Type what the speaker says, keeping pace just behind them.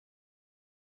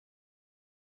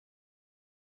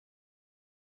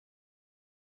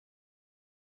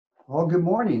Well, good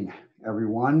morning,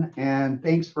 everyone, and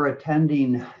thanks for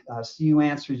attending CU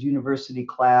Answers University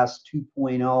Class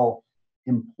 2.0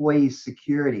 Employee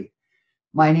Security.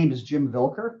 My name is Jim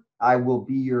Vilker. I will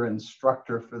be your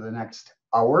instructor for the next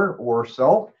hour or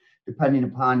so, depending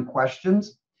upon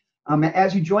questions.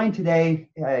 As you join today,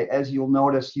 as you'll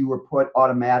notice, you were put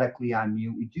automatically on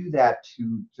mute. We do that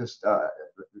to just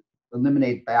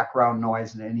eliminate background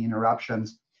noise and any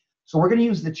interruptions. So we're going to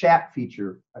use the chat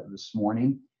feature this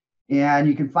morning. And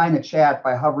you can find the chat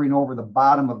by hovering over the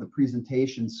bottom of the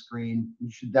presentation screen.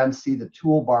 You should then see the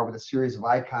toolbar with a series of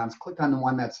icons. Click on the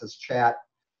one that says chat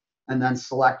and then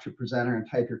select your presenter and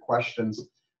type your questions.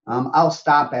 I'll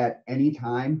stop at any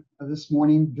time this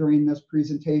morning during this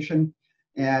presentation,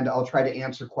 and I'll try to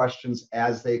answer questions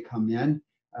as they come in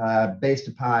based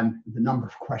upon the number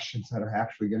of questions that are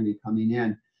actually going to be coming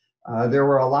in. There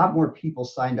were a lot more people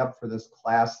signed up for this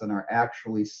class than are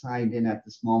actually signed in at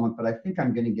this moment, but I think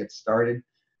I'm going to get started.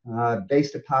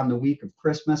 Based upon the week of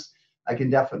Christmas, I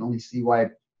can definitely see why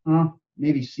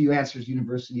maybe CU Answers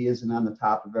University isn't on the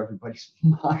top of everybody's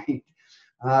mind.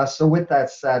 So with that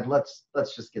said, let's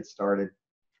just get started.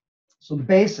 So the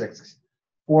basics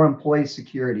for employee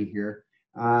security here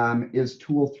is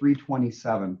Tool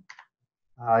 327.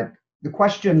 The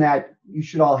question that you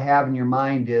should all have in your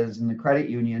mind is, in the credit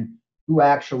union, who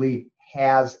actually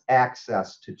has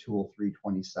access to Tool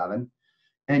 327?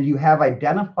 And you have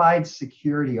identified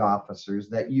security officers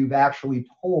that you've actually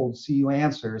told CU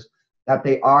Answers that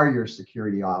they are your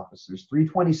security officers.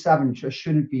 327 just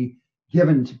shouldn't be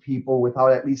given to people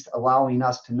without at least allowing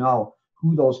us to know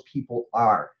who those people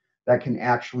are that can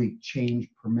actually change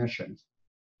permissions.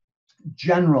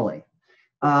 Generally,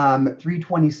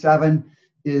 327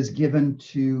 is given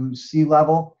to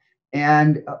C-level,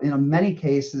 and in many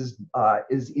cases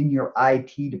is in your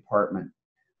IT department.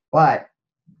 But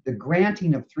the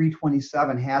granting of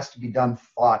 327 has to be done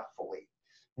thoughtfully.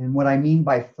 And what I mean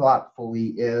by thoughtfully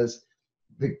is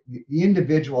the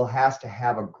individual has to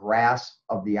have a grasp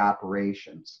of the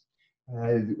operations.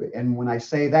 And when I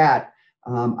say that,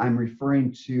 I'm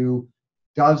referring to,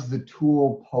 does the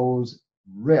tool pose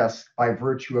risk by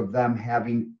virtue of them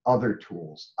having other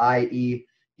tools, i.e.,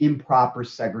 improper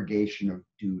segregation of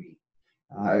duty.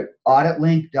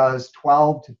 AuditLink does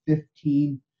 12 to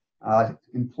 15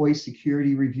 employee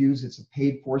security reviews. It's a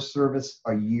paid-for service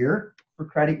a year for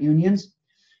credit unions.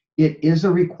 It is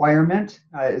a requirement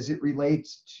as it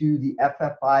relates to the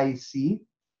FFIEC,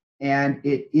 and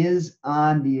it is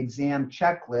on the exam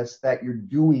checklist that you're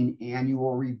doing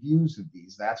annual reviews of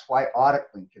these. That's why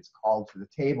AuditLink gets called to the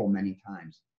table many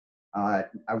times. I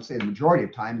would say the majority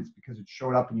of time it's because it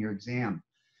showed up in your exam.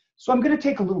 So I'm going to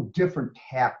take a little different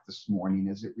tack this morning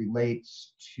as it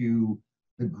relates to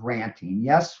the granting.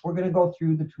 Yes, we're going to go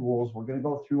through the tools. We're going to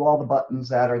go through all the buttons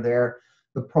that are there,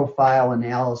 the profile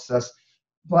analysis,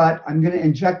 but I'm going to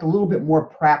inject a little bit more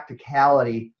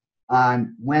practicality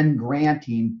on when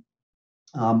granting,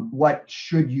 what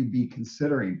should you be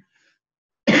considering.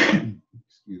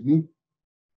 Excuse me.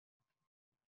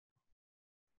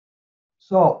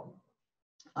 So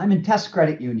I'm in Test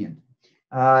Credit Union.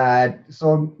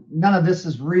 So none of this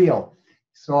is real.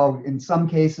 So in some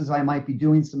cases, I might be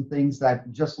doing some things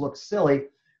that just look silly,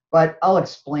 but I'll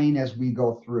explain as we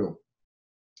go through.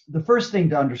 The first thing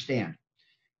to understand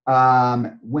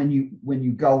when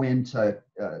you go into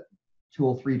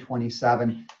Tool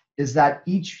 327 is that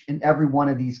each and every one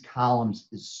of these columns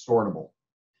is sortable.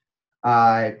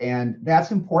 And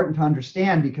that's important to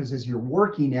understand because as you're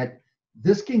working it,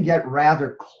 this can get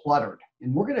rather cluttered.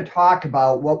 And we're going to talk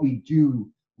about what we do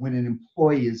when an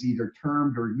employee is either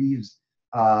termed or leaves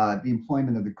the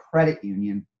employment of the credit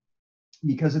union,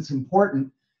 because it's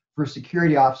important for a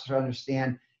security officer to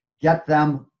understand, get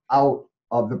them out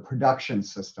of the production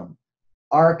system,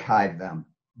 archive them.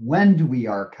 When do we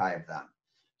archive them?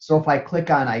 So if I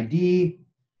click on ID,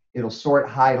 it'll sort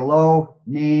high to low,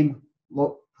 name,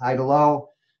 high to low,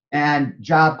 and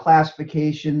job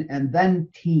classification, and then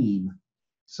team.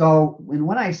 So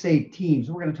when I say teams,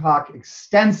 we're going to talk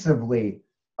extensively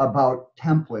about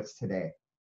templates today.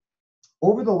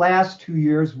 Over the last 2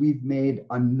 years, we've made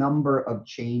a number of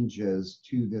changes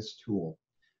to this tool,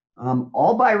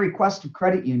 all by request of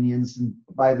credit unions and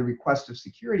by the request of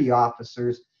security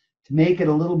officers to make it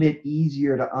a little bit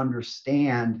easier to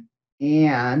understand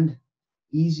and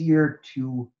easier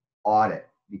to audit,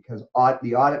 because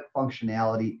the audit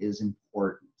functionality is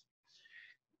important.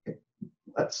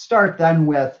 Let's start then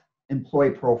with employee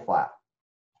profile.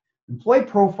 Employee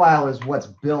profile is what's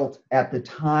built at the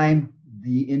time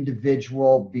the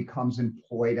individual becomes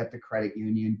employed at the credit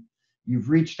union. You've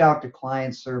reached out to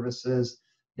client services.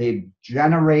 They've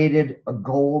generated a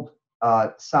gold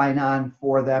sign on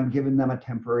for them, giving them a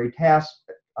temporary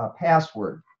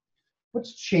password.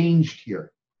 What's changed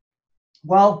here?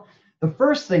 Well, the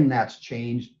first thing that's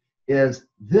changed is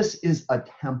this is a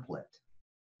template.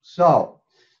 So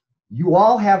you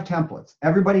all have templates.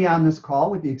 Everybody on this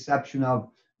call, with the exception of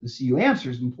the CU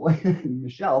Answers employee,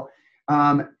 Michelle,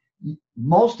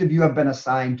 most of you have been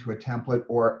assigned to a template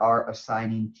or are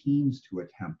assigning teams to a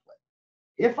template.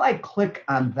 If I click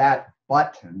on that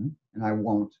button, and I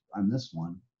won't on this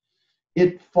one,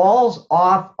 it falls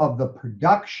off of the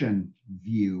production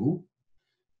view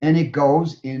and it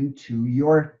goes into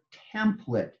your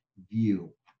template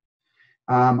view.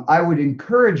 I would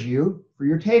encourage you for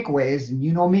your takeaways, and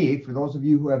you know me, for those of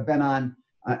you who have been on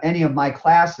any of my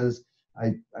classes,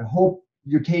 I hope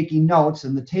you're taking notes.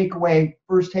 And the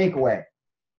first takeaway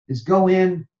is go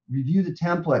in, review the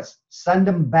templates, send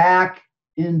them back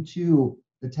into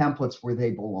the templates where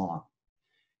they belong.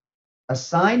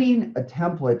 Assigning a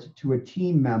template to a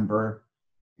team member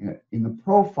in the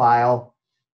profile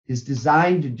is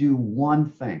designed to do one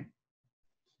thing.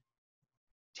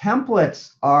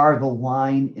 Templates are the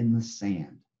line in the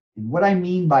sand. And what I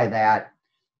mean by that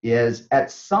is at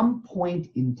some point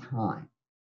in time,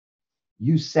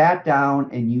 you sat down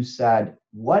and you said,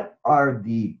 what are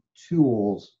the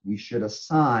tools we should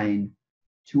assign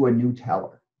to a new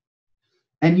teller?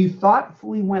 And you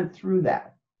thoughtfully went through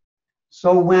that.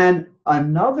 So when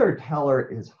another teller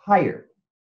is hired,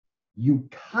 you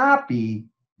copy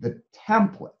the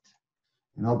template.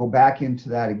 And I'll go back into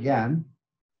that again.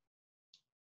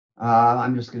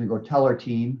 I'm just going to go teller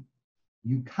team.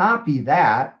 You copy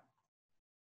that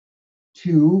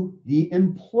to the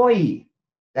employee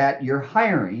that you're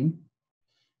hiring,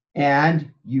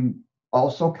 and you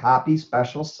also copy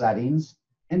special settings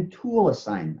and tool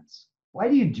assignments. Why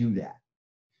do you do that?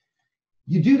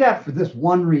 You do that for this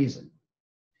one reason.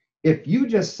 If you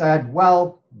just said,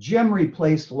 well, Jim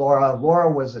replaced Laura,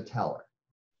 Laura was a teller.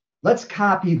 Let's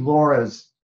copy Laura's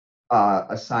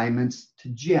assignments to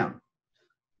Jim.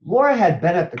 Laura had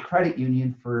been at the credit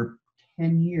union for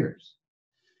 10 years.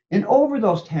 And over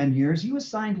those 10 years, you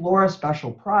assigned Laura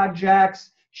special projects.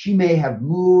 She may have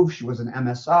moved. She was an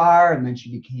MSR, and then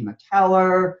she became a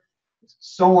teller,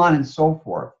 so on and so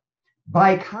forth.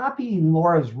 By copying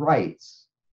Laura's rights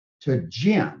to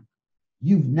Jim,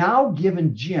 you've now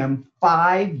given Jim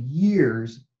 5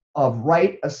 years of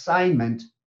right assignment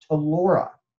to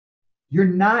Laura. You're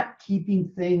not keeping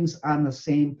things on the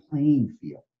same playing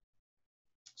field.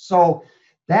 So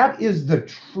that is the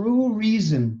true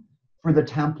reason for the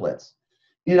templates.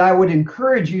 And I would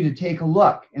encourage you to take a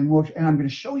look, and I'm going to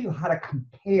show you how to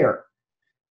compare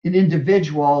an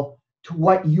individual to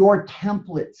what your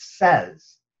template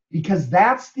says, because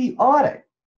that's the audit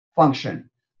function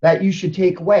that you should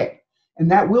take away.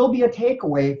 And that will be a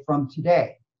takeaway from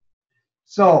today.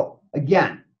 So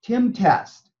again, TIM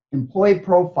test, employee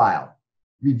profile,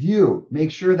 review,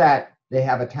 make sure that they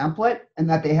have a template and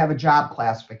that they have a job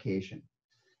classification.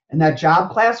 And that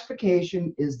job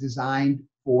classification is designed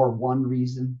for one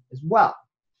reason as well.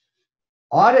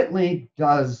 AuditLink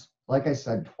does, like I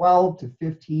said, 12 to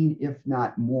 15, if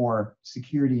not more,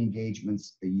 security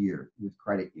engagements a year with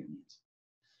credit unions.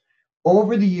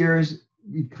 Over the years,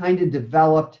 we've kind of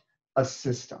developed a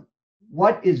system.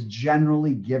 What is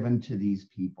generally given to these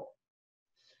people?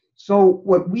 So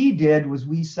what we did was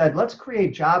we said, let's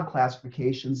create job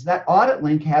classifications that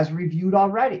AuditLink has reviewed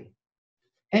already.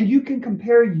 And you can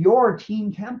compare your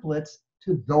team templates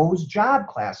to those job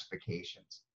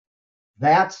classifications.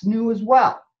 That's new as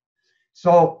well.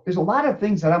 So there's a lot of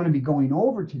things that I'm going to be going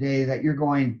over today that you're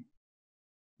going,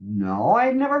 no,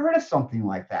 I've never heard of something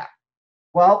like that.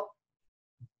 Well,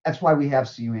 that's why we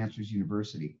have CU Answers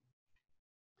University.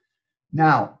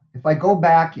 Now, if I go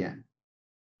back in,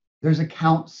 there's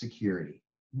account security.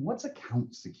 What's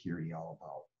account security all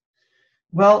about?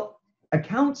 Well,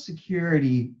 account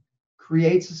security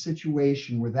creates a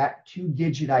situation where that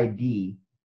 2-digit ID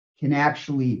can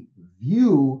actually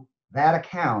view that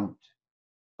account,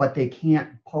 but they can't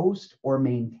post or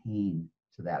maintain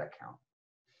to that account.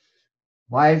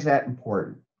 Why is that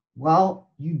important?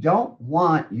 Well, you don't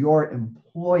want your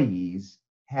employees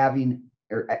having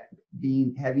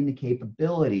the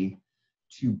capability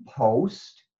to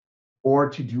post or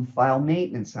to do file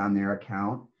maintenance on their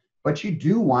account, but you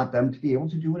do want them to be able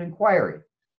to do an inquiry.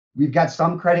 We've got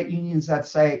some credit unions that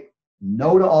say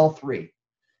no to all three.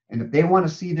 And if they want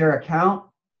to see their account,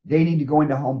 they need to go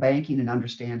into home banking and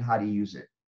understand how to use it.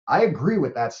 I agree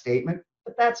with that statement,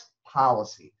 but that's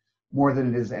policy more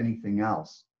than it is anything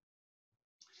else.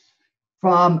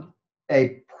 From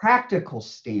a practical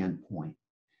standpoint,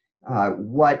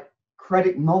 what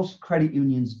most credit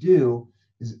unions do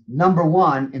is number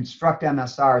one, instruct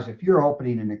MSRs. If you're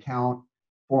opening an account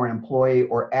for an employee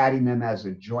or adding them as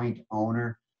a joint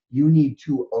owner, you need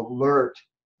to alert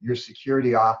your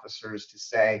security officers to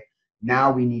say,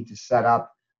 now we need to set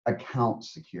up account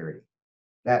security.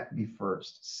 That'd be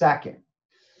first. Second,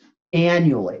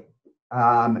 annually,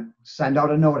 send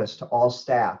out a notice to all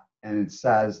staff and it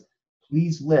says,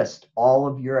 please list all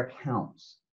of your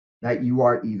accounts that you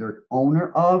are either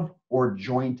owner of or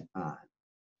joint on.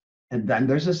 And then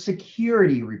there's a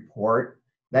security report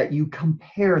that you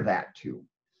compare that to.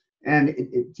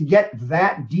 And to get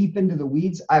that deep into the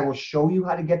weeds, I will show you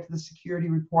how to get to the security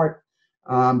report.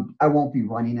 I won't be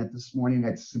running it this morning.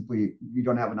 It's simply, we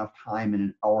don't have enough time in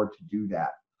an hour to do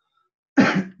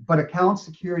that. But account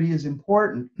security is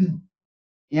important.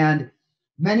 And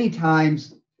many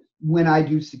times when I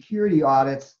do security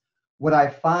audits, what I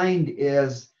find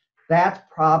is that's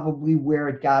probably where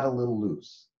it got a little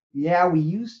loose. Yeah, we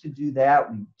used to do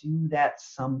that. We do that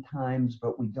sometimes,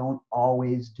 but we don't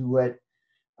always do it.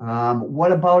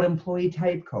 What about employee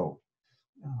type code?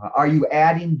 Are you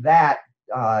adding that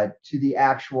to the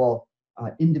actual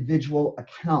individual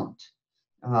account?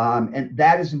 And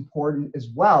that is important as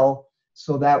well,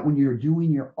 so that when you're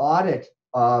doing your audit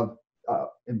of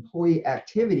employee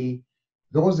activity,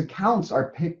 those accounts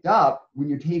are picked up when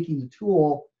you're taking the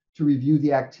tool to review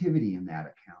the activity in that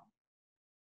account.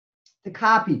 The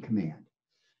copy command.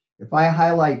 If I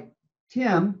highlight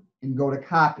Tim and go to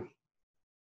copy,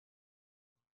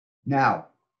 now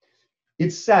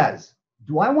it says,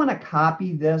 do I want to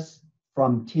copy this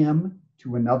from Tim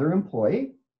to another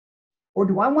employee? Or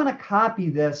do I want to copy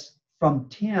this from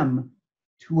Tim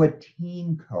to a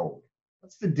team code?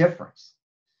 What's the difference?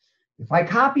 If I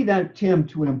copy that Tim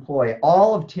to an employee,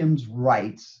 all of Tim's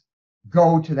rights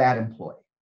go to that employee.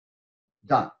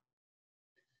 Done.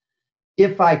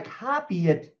 If I copy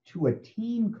it to a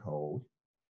team code,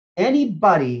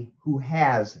 anybody who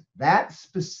has that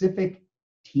specific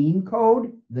team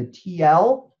code, the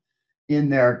TL in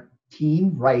their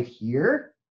team right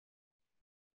here,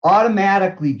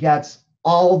 automatically gets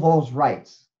all those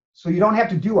rights. So you don't have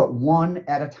to do it one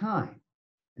at a time.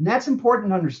 And that's important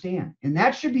to understand. And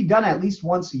that should be done at least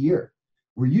once a year,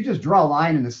 where you just draw a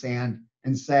line in the sand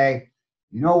and say,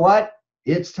 you know what?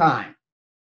 It's time.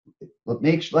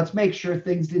 Let's make sure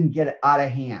things didn't get out of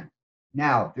hand.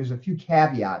 Now, there's a few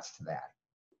caveats to that.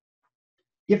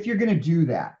 If you're going to do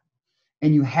that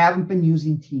and you haven't been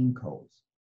using team codes,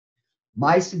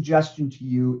 my suggestion to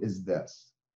you is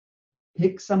this.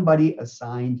 Pick somebody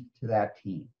assigned to that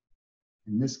team.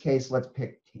 In this case, let's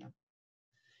pick Tim.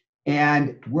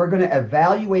 And we're going to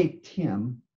evaluate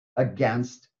Tim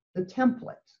against the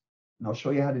template. And I'll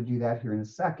show you how to do that here in a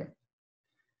second.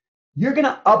 You're going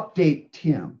to update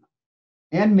Tim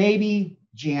and maybe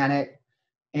Janet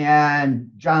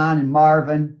and John and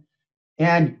Marvin.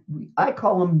 And I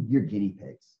call them your guinea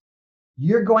pigs.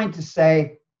 You're going to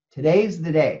say, today's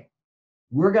the day.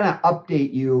 We're going to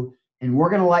update you and we're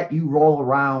going to let you roll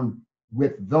around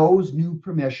with those new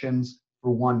permissions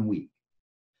for 1 week.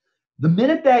 The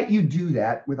minute that you do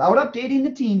that, without updating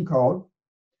the team code,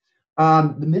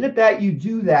 the minute that you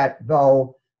do that,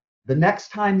 though, the next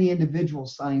time the individual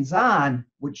signs on,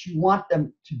 what you want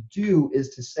them to do is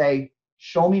to say,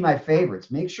 show me my favorites.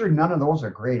 Make sure none of those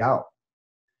are grayed out.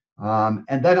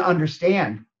 And then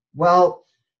understand, well,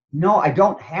 no, I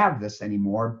don't have this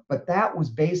anymore, but that was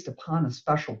based upon a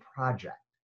special project.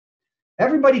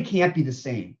 Everybody can't be the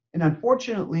same. And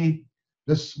unfortunately,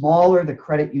 the smaller the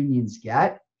credit unions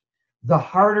get, the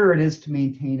harder it is to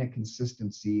maintain a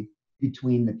consistency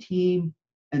between the team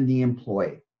and the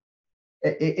employee.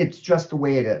 It's just the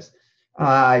way it is.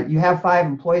 You have 5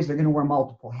 employees, they're going to wear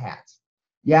multiple hats.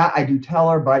 Yeah, I do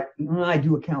teller, but I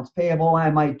do accounts payable.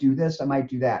 I might do this, I might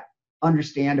do that.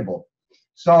 Understandable.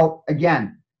 So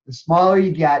again, the smaller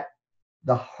you get,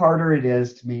 the harder it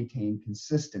is to maintain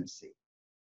consistency.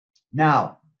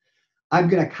 Now, I'm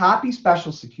going to copy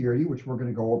special security, which we're going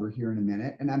to go over here in a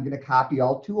minute, and I'm going to copy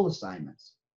all tool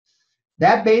assignments.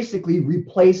 That basically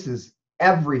replaces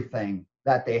everything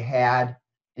that they had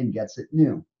and gets it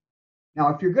new.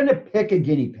 Now, if you're going to pick a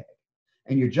guinea pig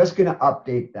and you're just going to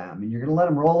update them and you're going to let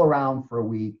them roll around for a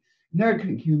week, and they're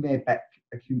going to communicate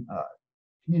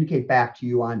back to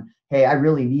you on, hey, I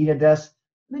really needed this,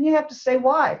 and then you have to say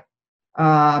why.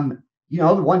 You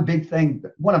know, the one big thing,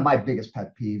 one of my biggest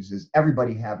pet peeves is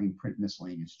everybody having print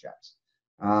miscellaneous checks.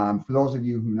 For those of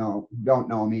you who don't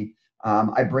know me,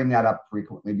 I bring that up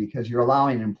frequently because you're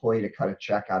allowing an employee to cut a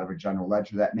check out of a general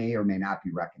ledger that may or may not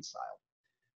be reconciled.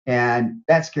 And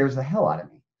that scares the hell out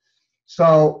of me.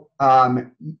 So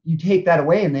you take that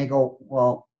away and they go,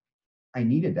 well, I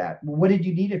needed that. Well, what did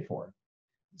you need it for?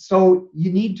 So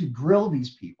you need to grill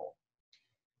these people.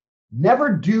 Never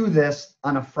do this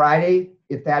on a Friday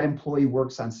if that employee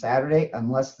works on Saturday,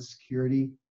 unless the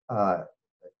security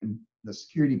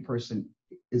person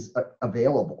is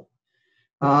available.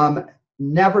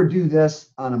 Never do this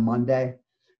on a Monday.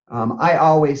 I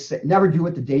always say never do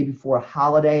it the day before a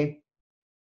holiday.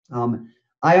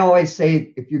 I always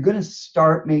say if you're going to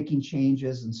start making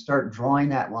changes and start drawing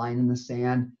that line in the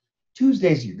sand,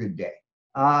 Tuesday's your good day,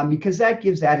 because that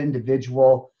gives that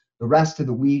individual the rest of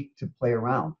the week to play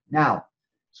around. Now,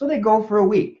 so they go for a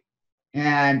week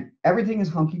and everything is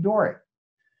hunky-dory.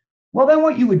 Well, then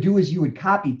what you would do is you would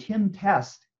copy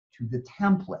TimTest to the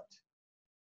template.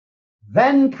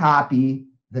 Then copy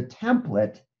the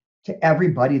template to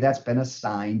everybody that's been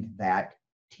assigned that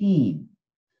team.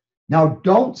 Now,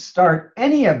 don't start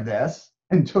any of this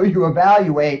until you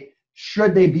evaluate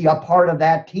should they be a part of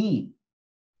that team.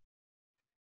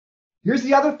 Here's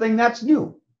the other thing that's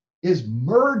new, is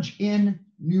merge in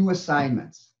new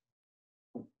assignments.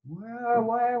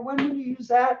 Well, when would you use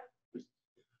that?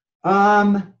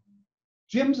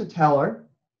 Jim's a teller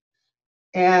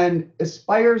and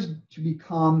aspires to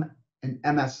become an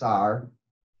MSR,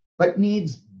 but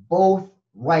needs both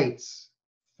rights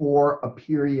for a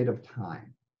period of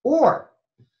time. Or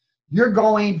you're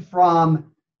going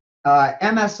from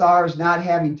MSRs not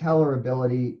having teller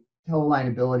line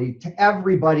ability to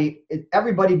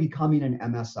everybody becoming an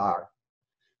MSR.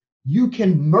 You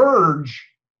can merge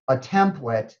a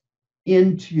template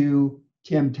into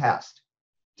TimTest.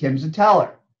 Tim's a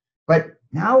teller, but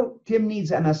now Tim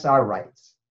needs MSR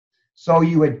rights. So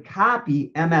you would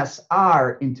copy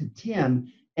MSR into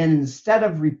Tim, and instead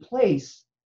of replace,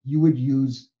 you would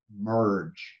use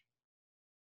merge.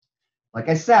 Like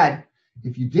I said,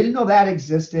 if you didn't know that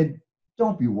existed,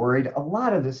 don't be worried. A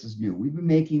lot of this is new. We've been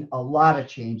making a lot of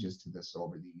changes to this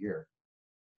over the year.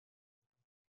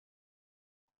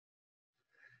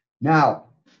 Now,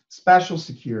 special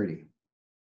security.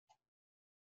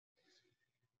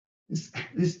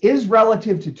 This is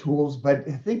relative to tools, but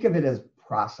think of it as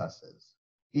processes.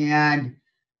 And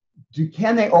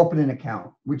can they open an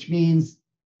account? Which means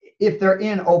if they're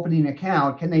in opening an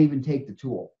account, can they even take the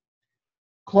tool?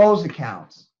 Close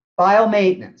accounts, file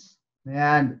maintenance.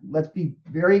 And let's be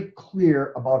very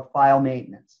clear about file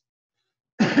maintenance.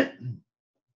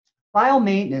 File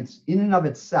maintenance in and of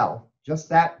itself, just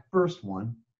that first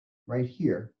one right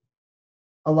here,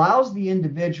 allows the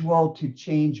individual to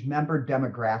change member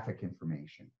demographic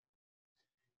information.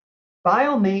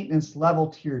 File maintenance level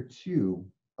tier 2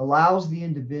 allows the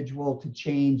individual to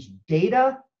change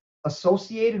data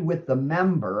associated with the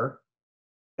member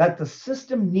that the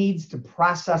system needs to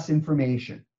process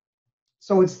information.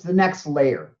 So it's the next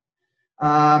layer.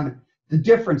 The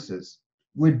differences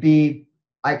would be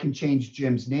I can change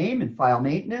Jim's name in file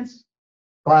maintenance,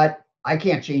 but I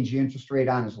can't change the interest rate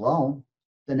on his loan,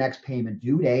 the next payment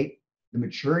due date, the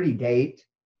maturity date,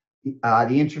 the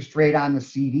interest rate on the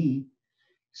CD.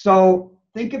 So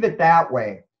think of it that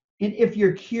way. And if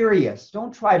you're curious,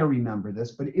 don't try to remember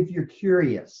this, but if you're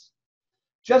curious,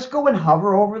 just go and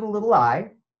hover over the little eye,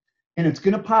 and it's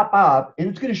going to pop up, and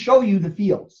it's going to show you the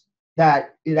fields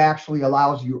that it actually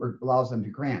allows you or allows them to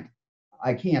grant.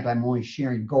 I can't. I'm only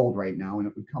sharing gold right now, and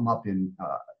it would come up in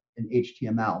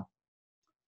HTML.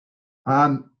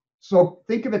 So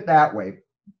think of it that way.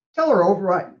 Teller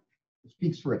override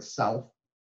speaks for itself.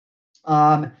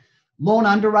 Loan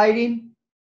underwriting,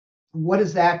 what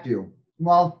does that do?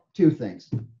 Well, two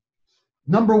things.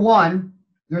 Number one,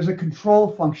 there's a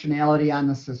control functionality on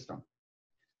the system.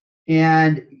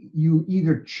 And you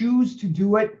either choose to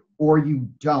do it or you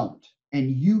don't.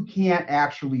 And you can't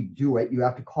actually do it. You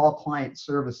have to call client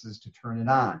services to turn it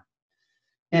on.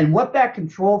 And what that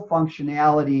control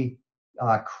functionality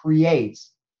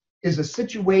creates is a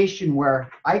situation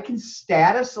where I can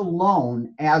status a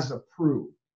loan as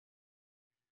approved.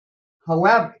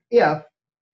 However, if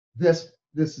this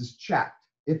is checked,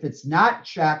 if it's not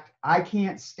checked, I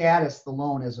can't status the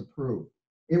loan as approved.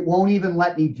 It won't even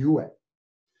let me do it.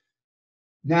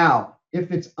 Now,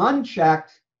 if it's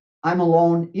unchecked, I'm a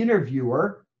loan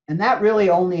interviewer, and that really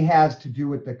only has to do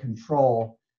with the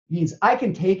control. It means I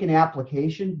can take an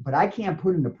application, but I can't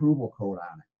put an approval code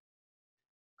on it.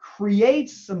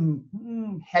 Creates some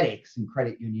headaches in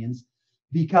credit unions,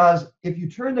 because if you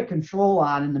turn the control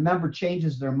on and the member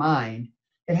changes their mind,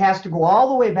 it has to go all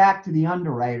the way back to the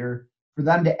underwriter for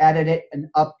them to edit it and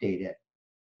update it.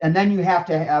 And then you have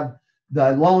to have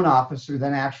the loan officer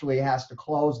then actually has to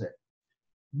close it.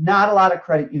 Not a lot of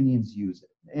credit unions use it.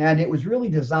 And it was really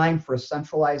designed for a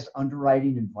centralized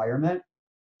underwriting environment.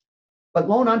 But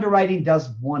loan underwriting does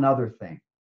one other thing.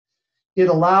 it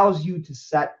allows you to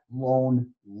set loan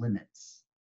limits.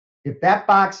 If that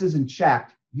box isn't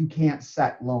checked, you can't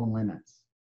set loan limits.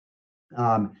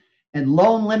 And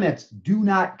loan limits do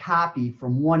not copy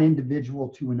from one individual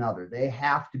to another. They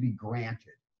have to be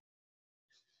granted.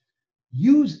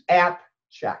 Use app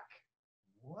check.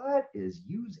 What is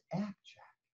use app check?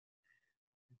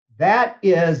 That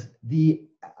is the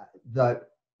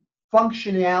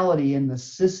functionality in the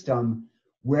system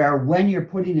where when you're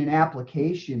putting an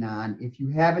application on, if you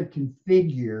have it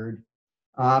configured,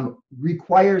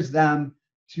 requires them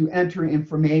to enter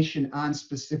information on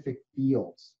specific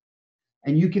fields.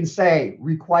 And you can say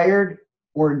required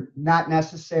or not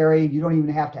necessary. You don't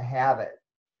even have to have it.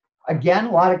 Again,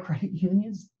 a lot of credit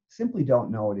unions simply don't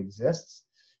know it exists.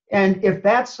 And if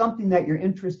that's something that you're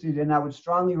interested in, I would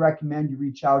strongly recommend you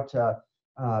reach out to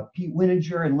Pete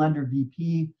Wininger and Lender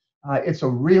VP. It's a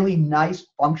really nice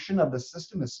function of the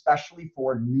system, especially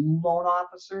for new loan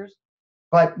officers,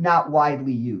 but not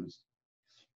widely used.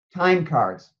 Time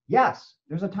cards. Yes,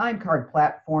 there's a time card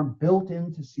platform built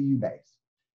into CuBase.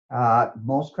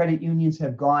 Most credit unions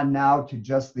have gone now to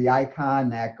just the icon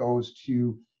that goes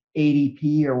to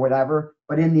ADP or whatever,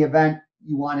 but in the event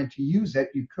you wanted to use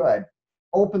it, you could.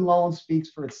 Open Loan speaks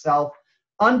for itself.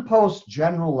 Unpost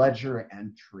general ledger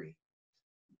entry.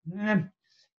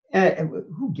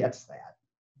 Who gets that?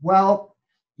 Well,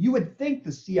 you would think the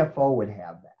CFO would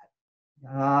have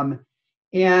that.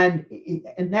 And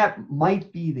that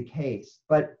might be the case,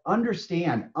 but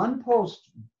understand, unpost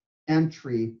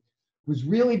entry was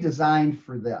really designed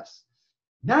for this.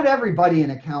 Not everybody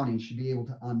in accounting should be able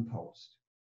to unpost,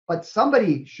 but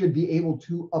somebody should be able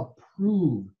to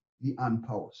approve the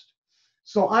unpost.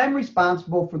 So I'm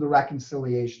responsible for the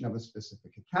reconciliation of a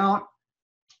specific account.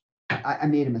 I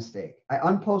made a mistake. I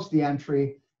unpost the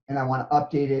entry and I want to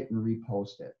update it and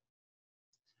repost it.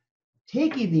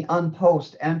 Taking the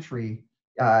unpost entry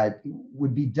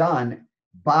would be done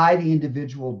by the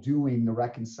individual doing the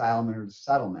reconcilement or the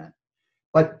settlement.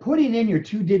 But putting in your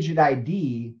 2-digit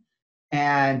ID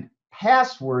and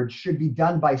password should be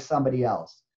done by somebody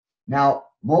else. Now,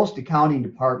 most accounting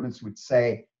departments would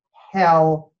say,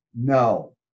 hell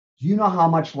no. Do you know how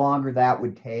much longer that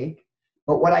would take?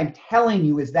 But what I'm telling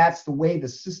you is that's the way the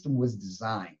system was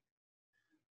designed,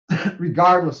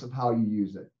 regardless of how you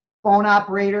use it. Phone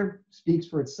operator speaks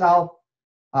for itself.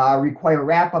 Require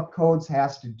wrap-up codes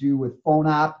has to do with phone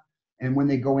op and when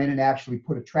they go in and actually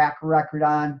put a tracker record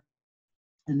on.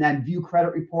 And then view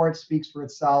credit report speaks for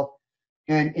itself.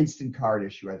 And instant card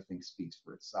issue, I think, speaks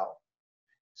for itself.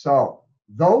 So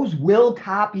those will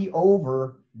copy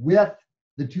over with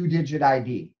the 2-digit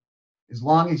ID as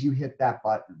long as you hit that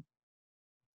button.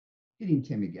 Hitting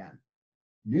Tim again.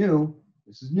 New.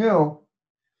 This is new.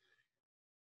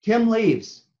 Tim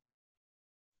leaves.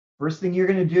 First thing you're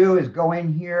going to do is go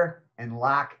in here and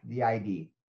lock the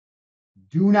ID.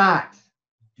 Do not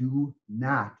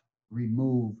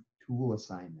remove tool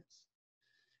assignments.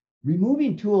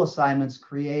 Removing tool assignments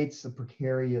creates a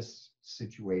precarious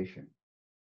situation.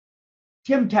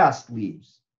 Tim Test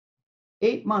leaves.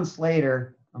 8 months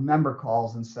later, a member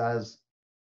calls and says,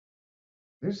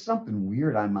 there's something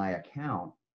weird on my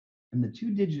account, and the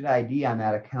 2-digit ID on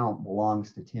that account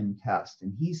belongs to Tim Test,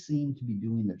 and he seemed to be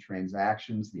doing the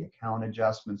transactions, the account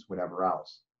adjustments, whatever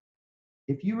else.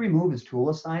 If you remove his tool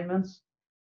assignments,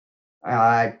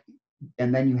 and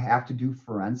then you have to do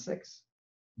forensics,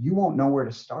 you won't know where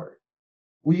to start.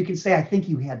 Well, you can say, I think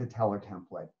he had the teller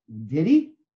template. Did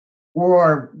he?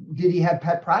 Or did he have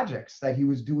pet projects that he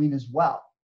was doing as well?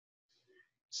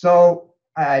 So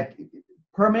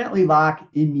permanently lock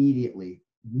immediately.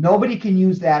 Nobody can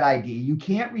use that ID. You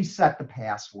can't reset the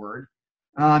password.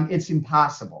 It's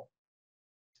impossible.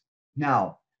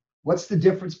 Now, what's the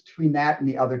difference between that and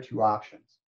the other two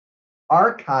options?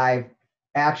 Archive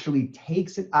actually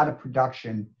takes it out of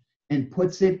production and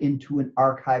puts it into an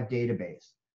archive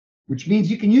database, which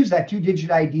means you can use that 2-digit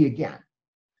ID again.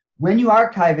 When you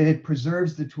archive it, it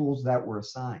preserves the tools that were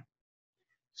assigned.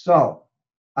 So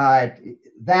and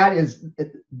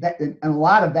a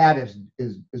lot of that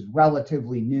is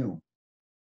relatively new.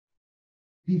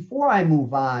 Before I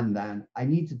move on, then, I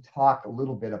need to talk a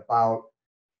little bit about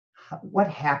what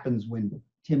happens when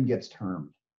Tim gets termed.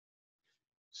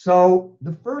 So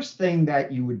the first thing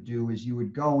that you would do is you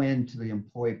would go into the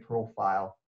employee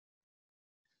profile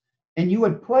and you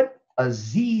would put a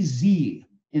ZZ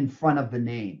in front of the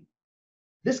name.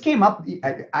 This came up,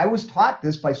 I was taught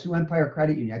this by Sioux Empire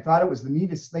Credit Union. I thought it was the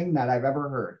neatest thing that I've ever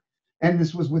heard. And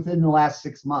this was within the last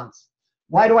 6 months.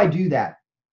 Why do I do that?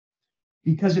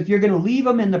 Because if you're going to leave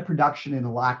them in the production in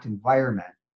a locked environment,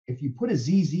 if you put a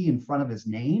ZZ in front of his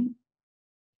name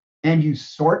and you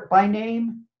sort by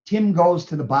name, Tim goes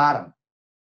to the bottom.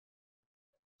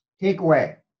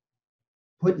 Takeaway,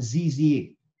 put ZZ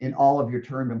in all of your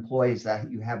termed employees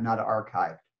that you have not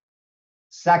archived.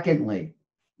 Secondly,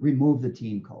 remove the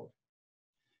team code.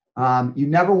 You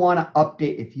never want to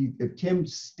update if Tim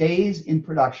stays in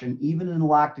production, even in a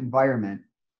locked environment,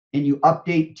 and you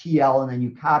update TL and then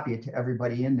you copy it to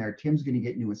everybody in there, Tim's going to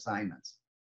get new assignments.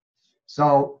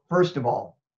 So first of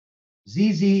all,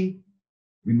 ZZ,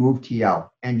 remove TL.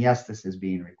 And yes, this is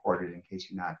being recorded in case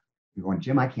you're going,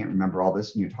 Jim, I can't remember all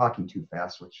this and you're talking too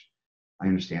fast, which I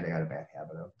understand I got a bad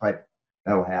habit of, but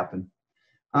that'll happen.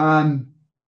 I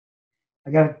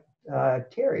got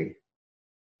Terry.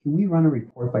 Can we run a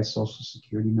report by social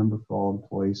security number for all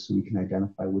employees so we can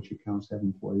identify which accounts have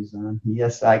employees on?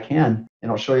 Yes, I can.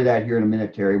 And I'll show you that here in a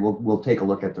minute, Terry. We'll take a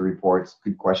look at the reports.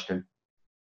 Good question.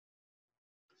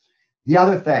 The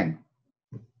other thing,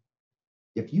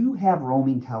 if you have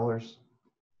roaming tellers,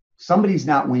 somebody's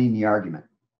not winning the argument.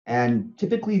 And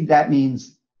typically that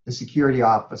means the security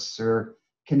officer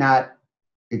cannot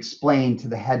explain to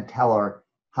the head teller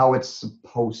how it's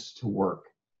supposed to work.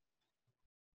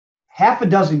 Half a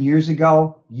dozen years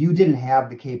ago, you didn't have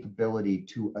the capability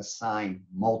to assign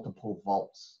multiple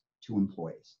vaults to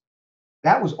employees.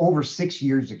 That was over 6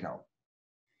 years ago.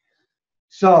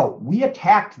 So we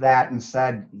attacked that and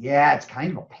said, yeah, it's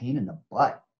kind of a pain in the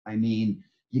butt. I mean,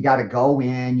 you got to go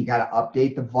in, you got to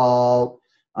update the vault,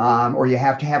 or you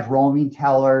have to have roaming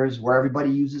tellers where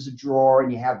everybody uses a drawer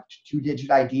and you have 2-digit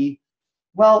ID.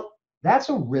 Well, that's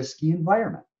a risky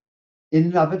environment in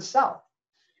and of itself.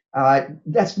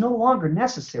 That's no longer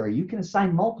necessary. You can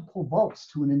assign multiple vaults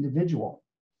to an individual.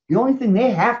 The only thing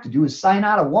they have to do is sign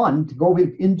out of one to go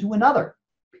into another,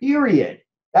 period.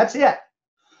 That's it.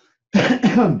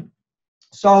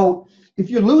 So if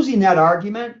you're losing that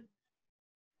argument,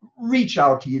 reach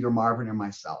out to either Marvin or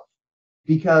myself,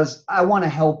 because I want to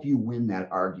help you win that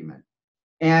argument.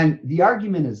 And the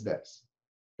argument is this: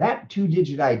 that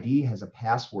 2-digit ID has a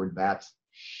password that's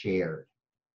shared.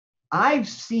 I've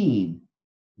seen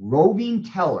roving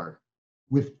teller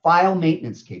with file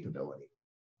maintenance capability.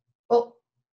 Well,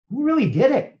 who really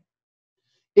did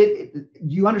it?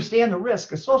 You understand the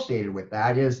risk associated with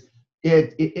that is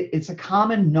it's a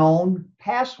common known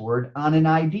password on an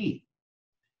ID.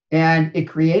 And it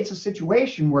creates a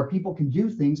situation where people can do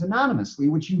things anonymously,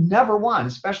 which you never want,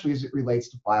 especially as it relates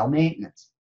to file maintenance.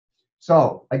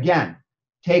 So again,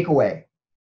 takeaway,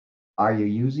 are you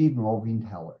using roving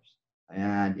tellers?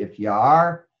 And if you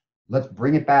are, let's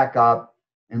bring it back up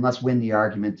and let's win the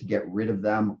argument to get rid of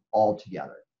them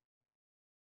altogether.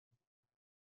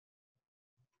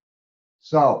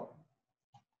 So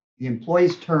the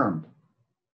employee's termed.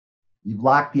 You've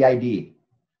locked the ID.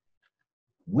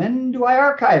 When do I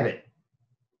archive it?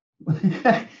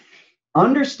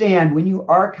 Understand when you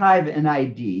archive an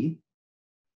ID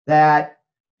that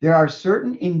there are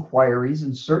certain inquiries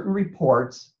and certain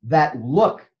reports that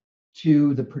look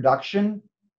to the production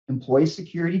employee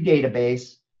security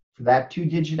database for that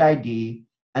 2-digit ID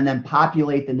and then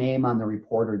populate the name on the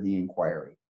report or the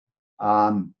inquiry.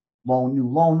 New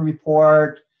loan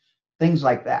report, things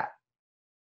like that.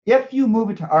 If you move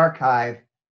it to archive,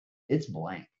 it's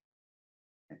blank.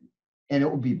 And it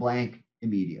will be blank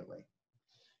immediately.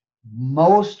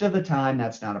 Most of the time,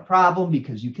 that's not a problem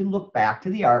because you can look back to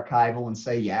the archival and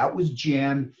say, yeah, it was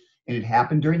Jim, and it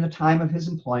happened during the time of his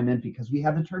employment because we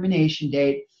have the termination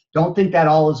date. Don't think that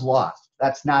all is lost.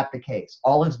 That's not the case.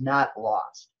 All is not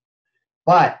lost.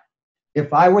 But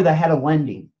if I were the head of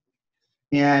lending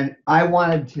and I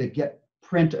wanted to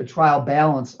print a trial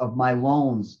balance of my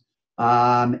loans,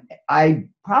 I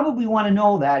probably want to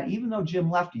know that even though Jim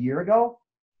left a year ago,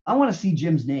 I want to see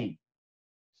Jim's name.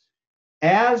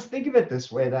 Think of it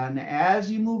this way then,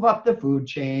 as you move up the food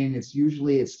chain, it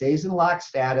stays in lock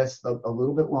status a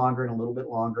little bit longer and a little bit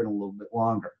longer and a little bit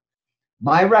longer.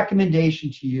 My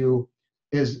recommendation to you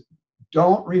is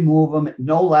don't remove them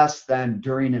no less than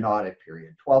during an audit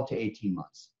period, 12 to 18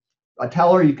 months. A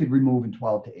teller you could remove in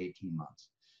 12 to 18 months.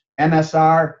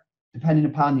 MSR, depending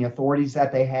upon the authorities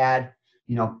that they had,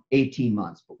 18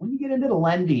 months. But when you get into the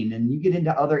lending and you get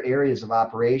into other areas of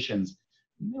operations,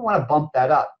 you may want to bump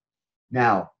that up.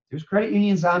 Now, there's credit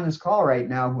unions on this call right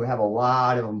now who have a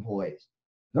lot of employees.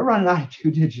 They're running out of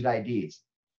 2-digit IDs.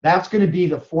 That's going to be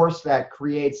the force that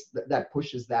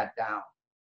pushes that down.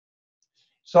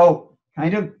 So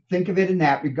kind of think of it in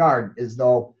that regard, as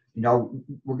though,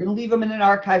 we're going to leave them in an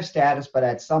archive status, but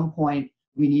at some point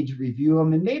we need to review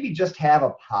them and maybe just have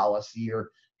a policy,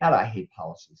 or not, I hate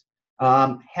policies,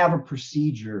 have a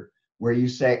procedure where you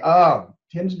say, oh,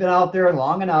 Tim's been out there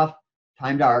long enough,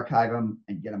 time to archive him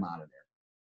and get him out of there.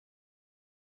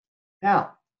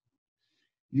 Now,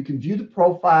 You can view the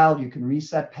profile. You can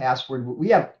reset password. We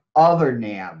have other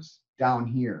navs down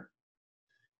here.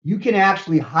 You can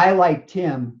actually highlight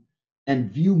Tim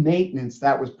and view maintenance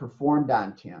that was performed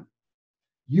on Tim.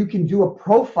 You can do a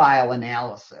profile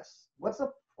analysis. What's a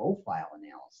profile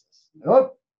analysis?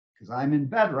 Oh, because I'm in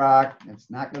Bedrock,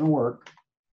 it's not going to work.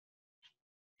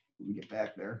 Let me get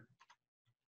back there.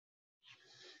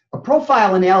 A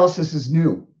profile analysis is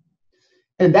new.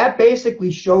 And that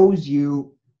basically shows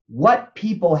you what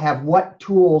people have, what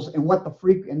tools, and what the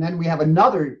frequency. And then we have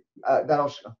another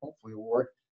that'll hopefully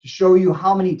work to show you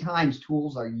how many times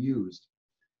tools are used.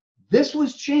 This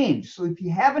was changed. So if you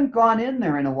haven't gone in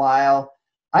there in a while,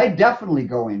 I definitely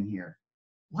go in here.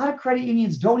 A lot of credit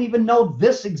unions don't even know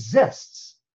this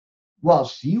exists. Well,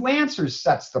 CU Answers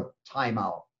sets the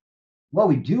timeout. Well,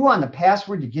 we do on the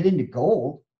password to get into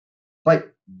Gold,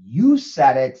 but you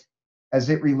set it as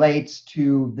it relates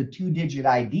to the 2-digit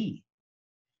ID.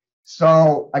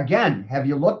 So again, have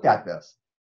you looked at this?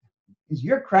 Is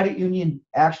your credit union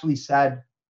actually said,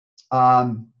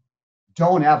 don't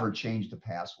ever change the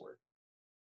password?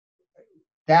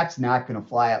 That's not going to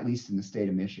fly, at least in the state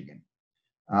of Michigan.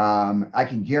 I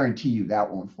can guarantee you that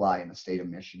won't fly in the state of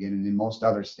Michigan and in most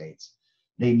other states.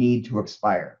 They need to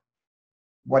expire.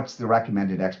 What's the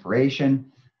recommended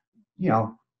expiration?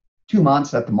 2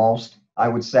 months at the most, I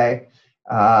would say.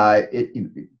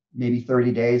 Maybe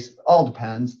 30 days, all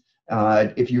depends.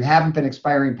 If you haven't been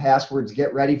expiring passwords,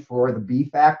 get ready for the B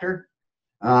factor,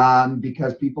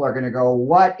 because people are going to go,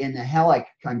 what in the hell?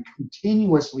 I'm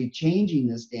continuously changing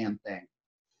this damn thing.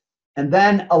 And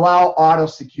then allow auto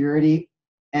security.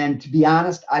 And to be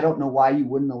honest, I don't know why you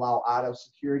wouldn't allow auto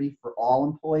security for all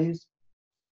employees.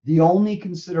 The only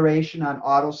consideration on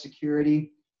auto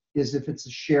security is if it's a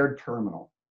shared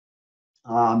terminal,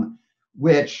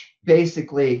 which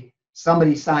basically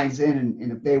somebody signs in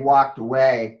and if they walked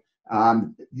away,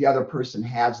 the other person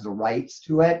has the rights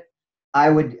to it.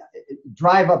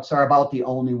 Drive-ups are about the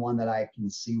only one that I can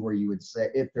see where you would say,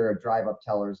 if they're a drive-up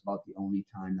teller, is about the only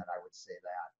time that I would say that.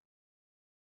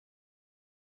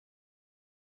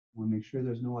 I want to make sure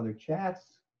there's no other chats.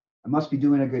 I must be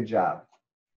doing a good job.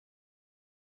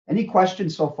 Any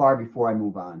questions so far before I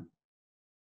move on?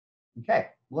 Okay,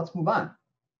 well, let's move on.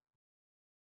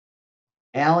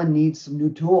 Alan needs some new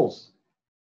tools.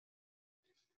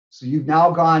 So you've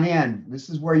now gone in. This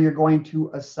is where you're going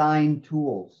to assign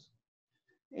tools.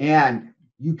 And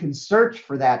you can search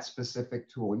for that specific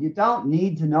tool. You don't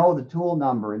need to know the tool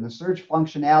number, and the search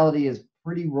functionality is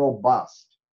pretty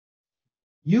robust.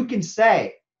 You can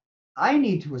say, I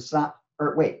need to assign,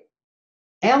 or wait,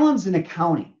 Alan's in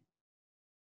accounting.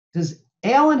 Does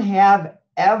Alan have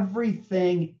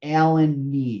everything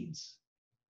Alan needs?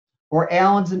 Or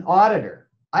Alan's an auditor.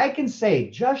 I can say,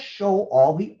 just show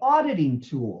all the auditing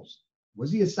tools.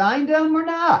 Was he assigned them or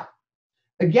not?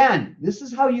 Again, this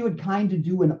is how you would kind of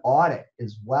do an audit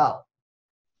as well.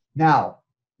 Now,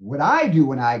 what I do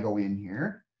when I go in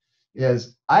here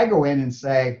is I go in and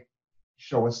say,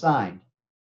 show assigned.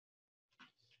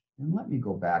 And let me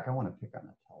go back. I want to pick on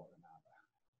the teller now.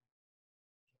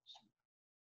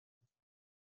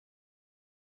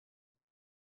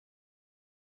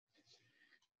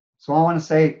 So I want to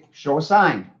say, show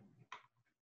assigned.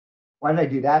 Why did I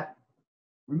do that?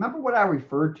 Remember what I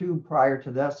referred to prior to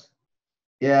this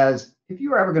is if you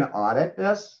were ever going to audit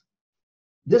this,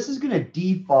 this is going to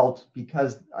default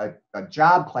because a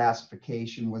job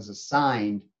classification was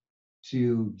assigned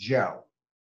to Joe.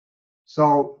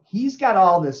 So he's got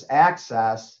all this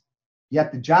access,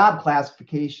 yet the job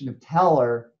classification of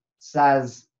teller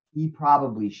says he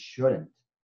probably shouldn't.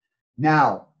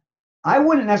 Now, I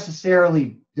wouldn't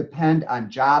necessarily depend on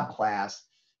job class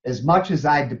as much as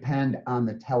I depend on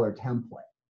the teller template.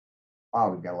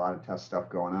 Oh, we've got a lot of test stuff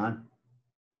going on.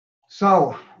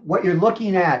 So what you're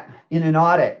looking at in an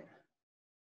audit,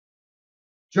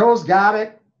 Joe's got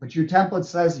it, but your template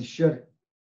says he shouldn't.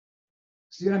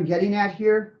 See what I'm getting at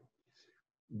here?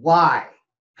 Why?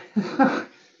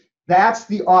 That's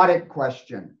the audit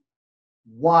question.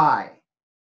 Why?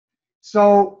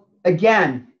 So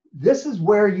again, this is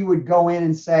where you would go in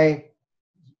and say,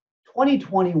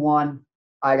 2021,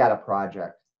 I got a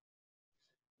project.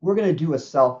 We're going to do a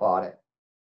self-audit.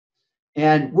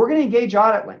 And we're going to engage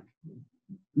AuditLink,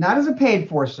 not as a paid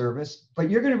for service, but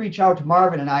you're going to reach out to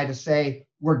Marvin and I to say,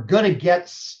 we're going to get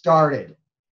started.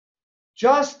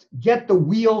 Just get the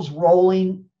wheels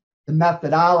rolling, the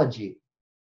methodology.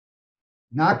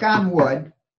 Knock on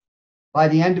wood, by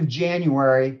the end of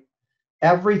January,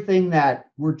 everything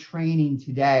that we're training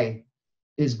today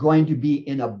is going to be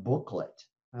in a booklet.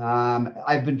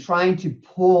 I've been trying to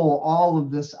pull all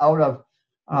of this out of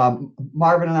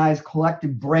Marvin and I's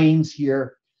collective brains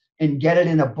here and get it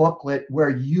in a booklet where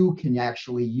you can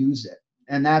actually use it.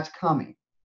 And that's coming.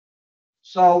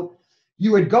 So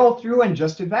you would go through and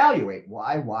just evaluate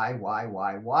why,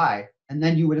 and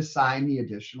then you would assign the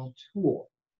additional tool.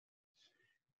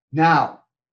 Now,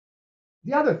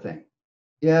 the other thing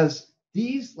is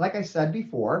these, like I said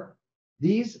before,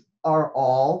 these are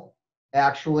all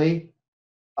actually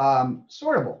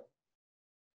sortable.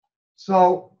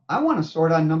 So I want to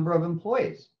sort on number of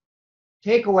employees.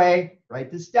 Takeaway,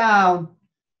 write this down,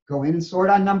 go in and sort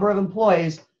on number of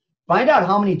employees, find out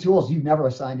how many tools you've never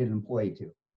assigned an employee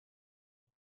to.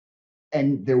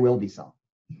 And there will be some.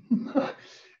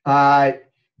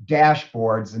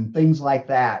 Dashboards and things like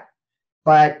that.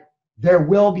 But there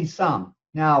will be some.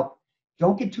 Now,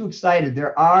 don't get too excited.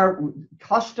 There are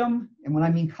custom, and when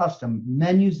I mean custom,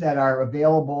 menus that are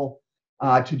available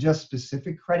to just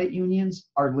specific credit unions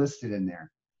are listed in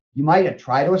there. You might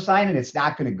try to assign it. It's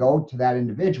not going to go to that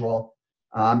individual.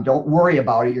 Don't worry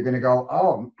about it. You're going to go,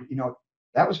 oh,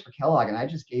 that was for Kellogg, and I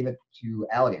just gave it to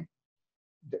Allegan.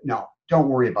 No, don't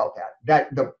worry about that.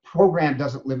 That the program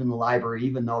doesn't live in the library,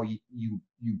 even though you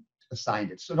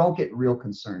assigned it. So don't get real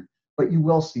concerned. But you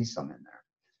will see some in there.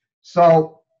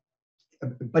 So,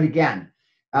 but again,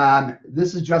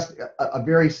 this is just a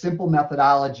very simple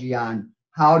methodology on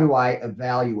how do I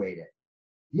evaluate it.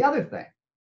 The other thing,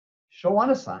 show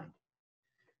unassigned.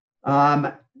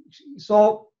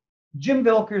 So Jim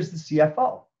Vilker is the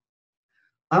CFO.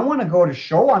 I want to go to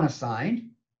show unassigned,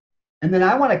 and then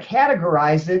I want to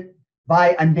categorize it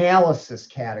by analysis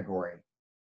category.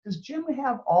 Does Jim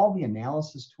have all the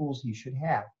analysis tools he should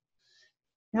have?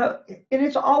 Now, and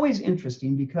it's always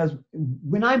interesting because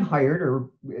when I'm hired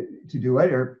or to do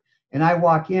it, and I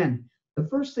walk in, the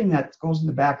first thing that goes in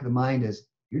the back of the mind is,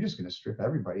 you're just going to strip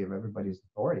everybody of everybody's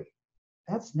authority.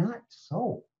 That's not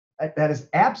so. That is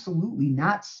absolutely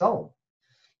not so.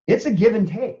 It's a give and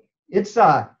take. It's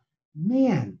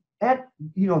man, that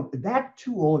that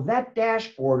tool, that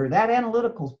dashboard, or that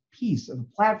analytical piece of the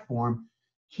platform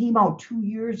came out 2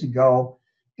 years ago.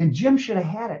 And Jim should have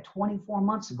had it 24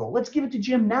 months ago. Let's give it to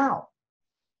Jim now.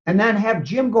 And then have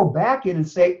Jim go back in and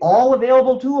say, all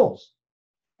available tools.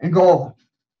 And go,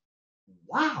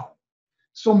 wow.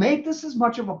 So make this as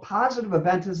much of a positive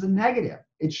event as a negative.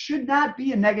 It should not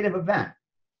be a negative event.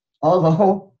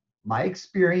 Although my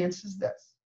experience is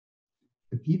this.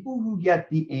 The people who get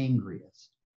the angriest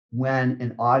when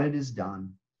an audit is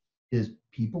done is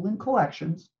people in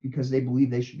collections, because they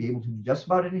believe they should be able to do just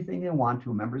about anything they want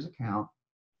to a member's account.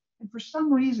 And for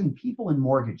some reason, people in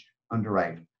mortgage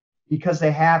underwriting, because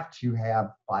they have to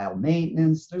have file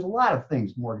maintenance. There's a lot of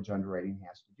things mortgage underwriting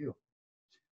has to do.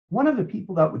 One of the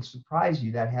people that would surprise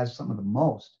you that has some of the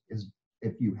most is,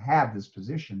 if you have this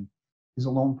position, is a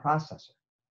loan processor.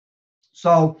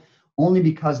 So only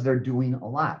because they're doing a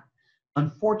lot.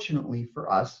 Unfortunately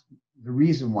for us, the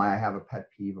reason why I have a pet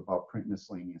peeve about print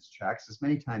miscellaneous checks is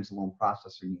many times the loan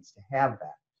processor needs to have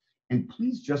that. And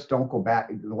please just don't go back.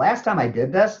 The last time I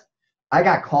did this, I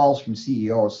got calls from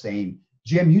CEOs saying,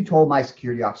 Jim, you told my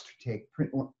security officer to take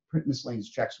print miscellaneous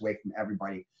checks away from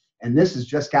everybody. And this has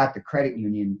just got the credit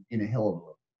union in a hill of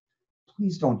room.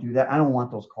 Please don't do that. I don't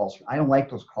want those calls. I don't like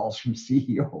those calls from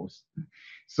CEOs.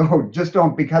 So just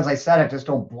don't, because I said it, just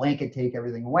don't blanket take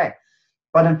everything away.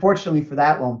 But unfortunately for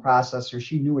that loan processor,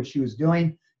 she knew what she was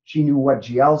doing. She knew what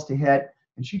GLs to hit.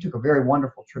 And she took a very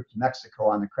wonderful trip to Mexico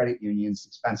on the credit union's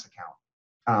expense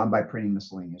account by printing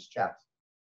miscellaneous checks.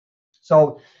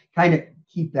 So kind of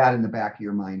keep that in the back of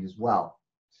your mind as well.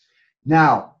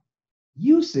 Now,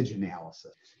 usage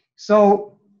analysis.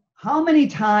 So how many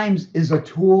times is a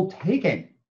tool taken?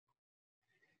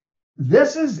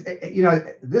 This is,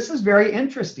 this is very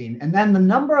interesting. And then the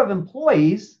number of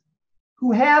employees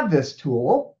who have this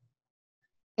tool,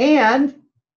 and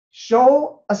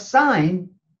show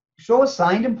assigned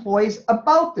employees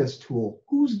about this tool.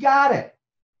 Who's got it?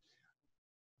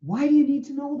 Why do you need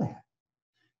to know that?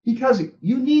 Because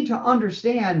you need to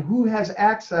understand who has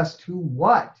access to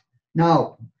what.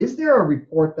 Now, is there a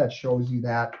report that shows you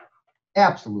that?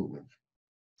 Absolutely.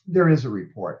 There is a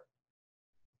report.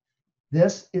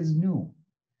 This is new.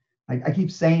 I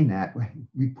keep saying that.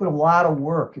 We put a lot of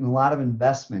work and a lot of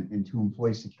investment into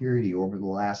employee security over the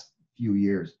last few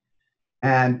years.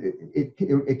 And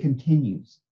it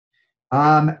continues.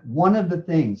 One of the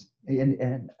things,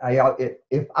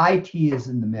 if IT is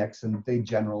in the mix, and they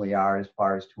generally are as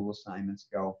far as tool assignments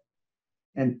go,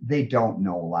 and they don't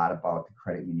know a lot about the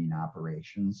credit union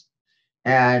operations,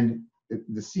 and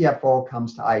the CFO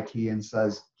comes to IT and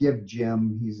says, give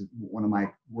Jim, he's one of my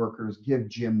workers, give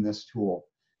Jim this tool.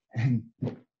 And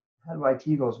head of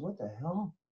IT goes, what the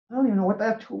hell? I don't even know what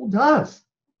that tool does.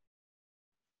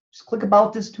 Just click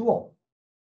about this tool.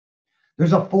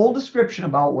 There's a full description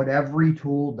about what every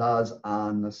tool does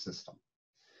on the system.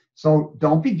 So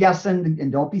don't be guessing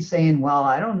and don't be saying, well,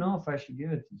 I don't know if I should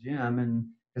give it to Jim and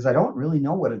because I don't really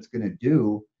know what it's going to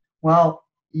do. Well,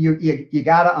 you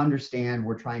got to understand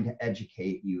we're trying to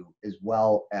educate you as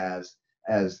well as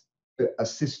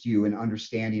assist you in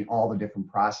understanding all the different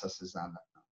processes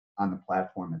on the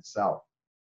platform itself.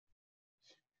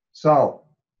 So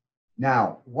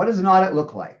now, what does an audit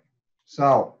look like?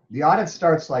 So the audit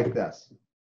starts like this.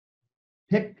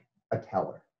 Pick a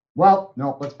teller. Well,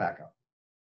 no, let's back up.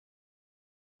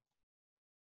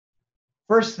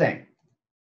 First thing,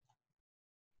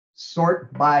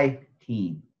 sort by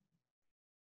team.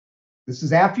 This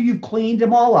is after you've cleaned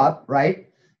them all up, right?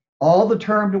 All the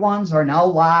termed ones are now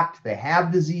locked. They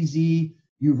have the ZZ.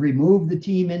 You've removed the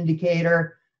team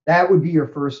indicator. That would be your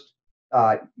first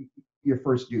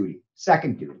duty.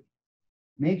 Second duty,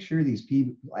 make sure these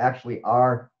people actually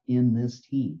are in this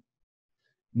team.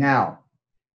 Now,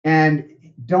 and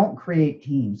don't create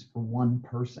teams for one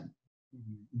person.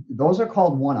 Those are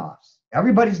called one-offs.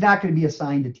 Everybody's not going to be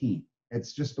assigned a team.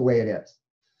 It's just the way it is.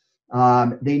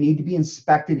 They need to be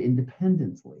inspected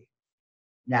independently.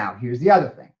 Now, here's the other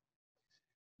thing.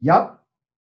 Yep,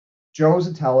 Joe's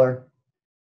a teller,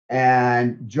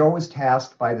 and Joe is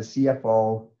tasked by the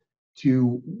CFO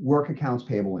to work accounts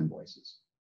payable invoices.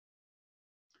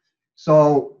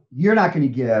 So you're not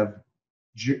going to give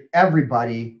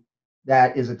everybody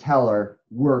that is a teller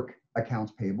work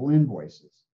accounts payable invoices.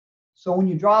 So when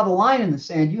you draw the line in the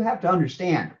sand, you have to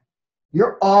understand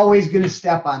you're always going to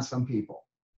step on some people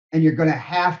and you're going to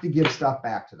have to give stuff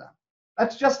back to them.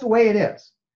 That's just the way it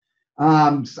is.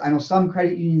 I know some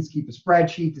credit unions keep a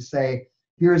spreadsheet to say,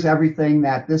 here's everything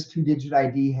that this two-digit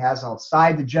ID has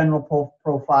outside the general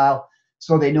profile.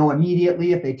 So they know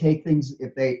immediately if they take things,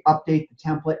 if they update the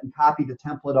template and copy the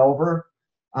template over,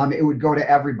 it would go to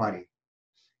everybody.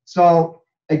 So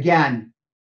again,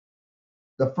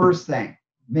 the first thing,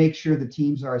 make sure the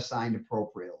teams are assigned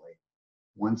appropriately.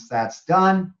 Once that's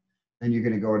done, then you're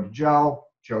going to go to Joe.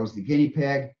 Joe's the guinea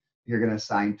pig. You're going to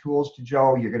assign tools to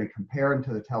Joe. You're going to compare him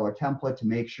to the teller template to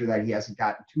make sure that he hasn't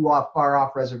gotten too far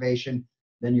off reservation.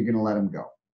 Then you're going to let him go.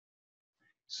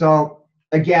 So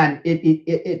again,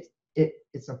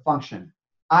 it's a function.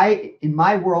 In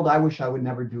my world, I wish I would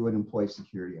never do an employee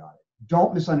security audit.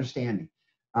 Don't misunderstand me.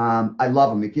 I love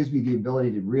them. It gives me the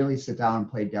ability to really sit down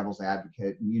and play devil's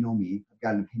advocate. And you know me, I've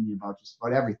got an opinion about just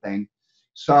about everything.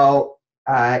 So,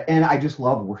 and I just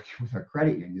love working with our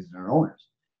credit unions and our owners.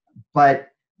 But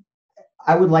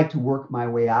I would like to work my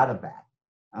way out of that.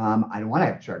 I don't want to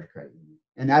have to charge a credit union.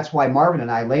 And that's why Marvin and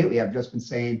I lately have just been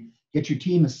saying, get your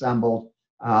team assembled,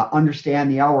 understand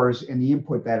the hours and the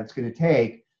input that it's going to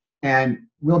take, and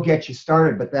we'll get you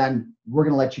started, but then we're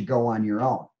going to let you go on your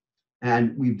own.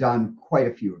 And we've done quite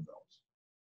a few of those.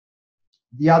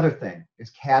 The other thing is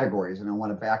categories, and I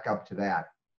want to back up to that.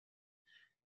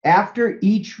 After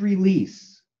each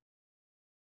release,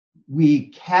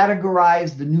 we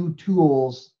categorize the new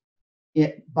tools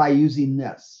by using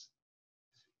this.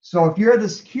 So if you're the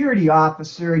security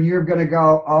officer and you're going to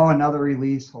go, oh, another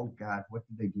release, oh God, what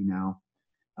did they do now?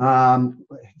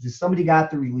 Does somebody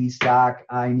got the release doc?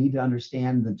 I need to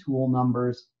understand the tool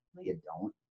numbers. No, you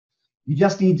don't. You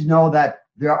just need to know that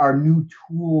there are new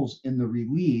tools in the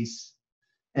release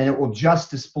and it will just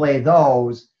display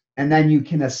those, and then you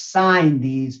can assign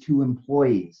these to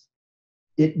employees.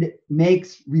 It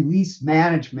makes release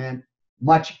management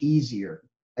much easier.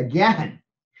 Again,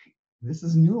 this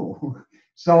is new.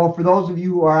 So for those of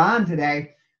you who are on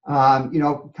today,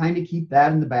 kind of keep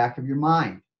that in the back of your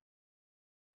mind.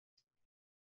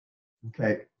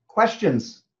 Okay,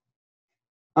 questions?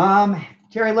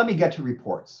 Terry, let me get to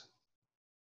reports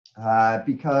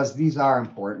because these are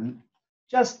important.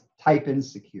 Just type in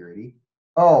security.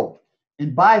 Oh,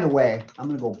 and by the way, I'm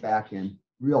going to go back in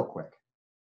real quick.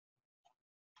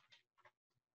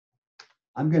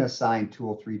 I'm going to assign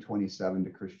tool 327 to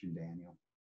Christian Daniel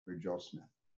for Joe Smith.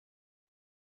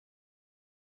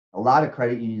 A lot of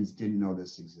credit unions didn't know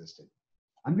this existed.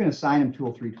 I'm going to assign him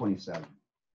tool 327.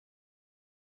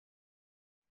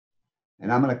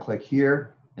 And I'm going to click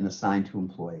here and assign to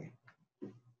employee.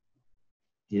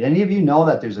 Did any of you know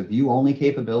that there's a view-only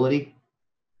capability?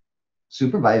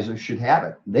 Supervisors should have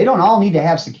it. They don't all need to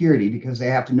have security because they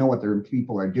have to know what their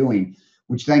people are doing,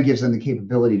 which then gives them the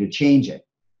capability to change it.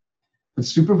 But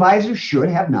supervisors should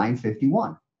have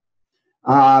 951.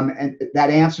 And that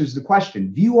answers the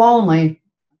question. View only.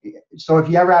 So if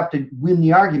you ever have to win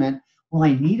the argument, well,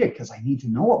 I need it because I need to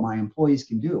know what my employees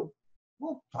can do.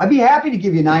 Well, I'd be happy to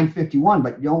give you 951,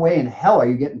 but no way in hell are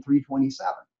you getting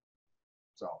 327.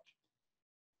 So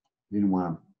Didn't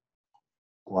want to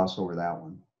gloss over that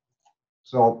one.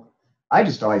 So I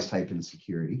just always type in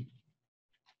security.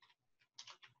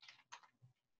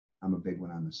 I'm a big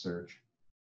one on the search.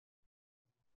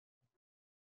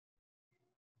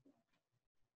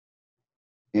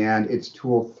 And it's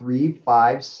tool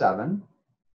 357.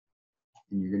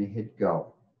 And you're going to hit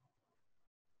go.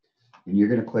 And you're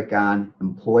going to click on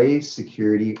Employee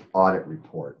Security Audit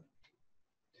Report.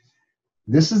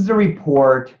 This is the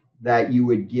report that you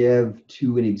would give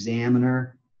to an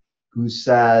examiner who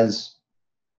says,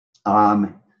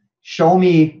 show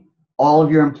me all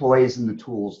of your employees and the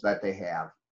tools that they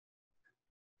have.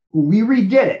 We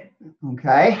redid it,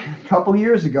 okay, a couple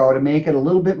years ago to make it a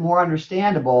little bit more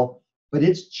understandable, but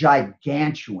it's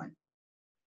gigantuan.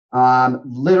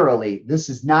 Literally, this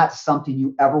is not something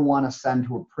you ever want to send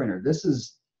to a printer. This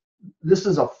is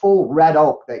a full red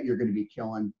oak that you're going to be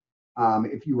killing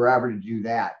if you were ever to do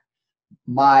that.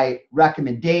 My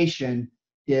recommendation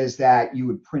is that you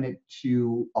would print it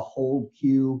to a hold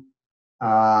queue,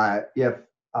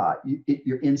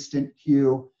 your instant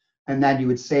queue, and then you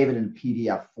would save it in a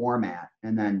PDF format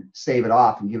and then save it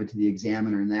off and give it to the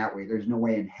examiner in that way. There's no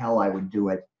way in hell I would do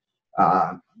it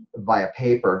via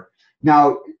paper.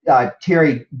 Now,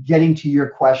 Terry, getting to your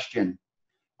question,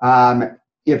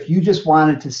 if you just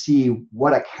wanted to see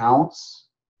what accounts,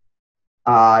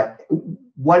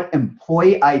 what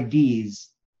employee IDs,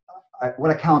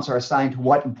 what accounts are assigned to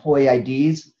what employee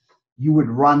IDs, you would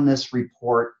run this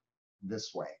report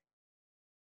this way.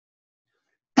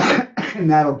 And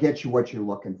that'll get you what you're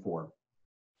looking for.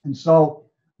 And so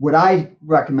what I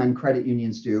recommend credit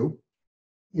unions do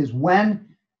is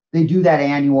when they do that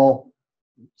annual,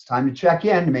 it's time to check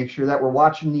in to make sure that we're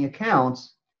watching the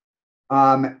accounts.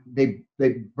 They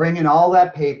bring in all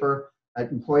that paper that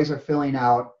employees are filling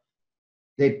out.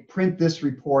 They print this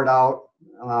report out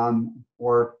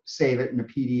or save it in a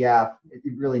PDF.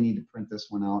 You really need to print this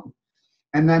one out.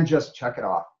 And then just check it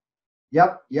off.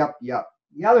 Yep.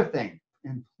 The other thing,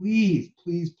 and please,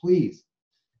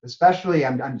 especially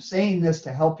I'm saying this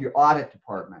to help your audit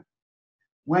department.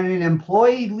 When an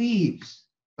employee leaves,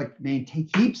 but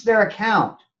keeps their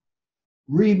account,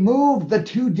 remove the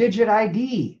 2-digit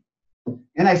ID.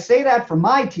 And I say that for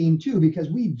my team too, because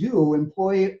we do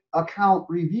employee account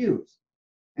reviews.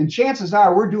 And chances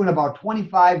are we're doing about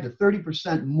 25 to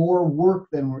 30% more work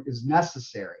than is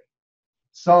necessary.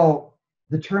 So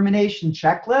the termination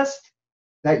checklist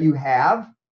that you have,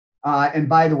 and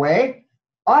by the way,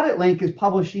 AuditLink is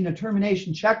publishing a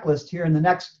termination checklist here in the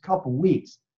next couple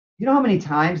weeks. You know how many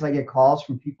times I get calls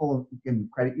from people in the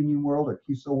credit union world or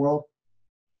QSO world?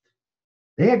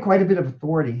 They had quite a bit of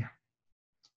authority.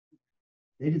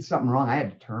 They did something wrong. I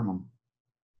had to term them.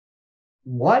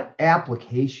 What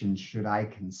applications should I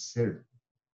consider?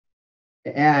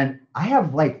 And I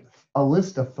have like a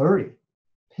list of 30.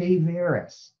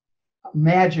 Payveris,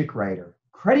 Magic Writer.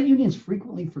 Credit unions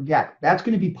frequently forget. That's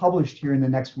going to be published here in the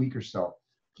next week or so.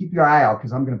 Keep your eye out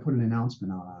because I'm going to put an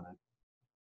announcement out on it.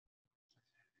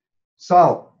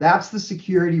 So that's the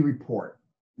security report.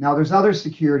 Now there's other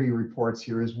security reports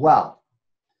here as well.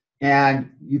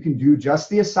 And you can do just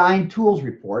the assigned tools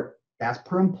report. That's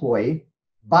per employee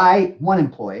by one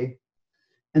employee.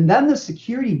 And then the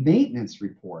security maintenance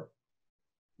report.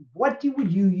 What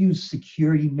would you use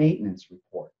security maintenance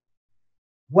report?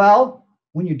 Well,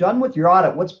 when you're done with your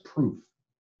audit, what's proof?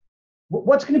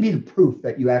 What's going to be the proof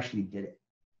that you actually did it?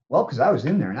 Well, because I was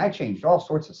in there and I changed all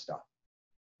sorts of stuff.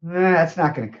 That's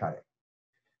not going to cut it.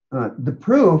 The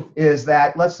proof is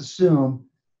that, let's assume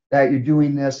that you're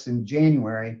doing this in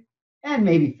January and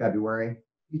maybe February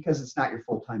because it's not your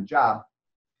full-time job,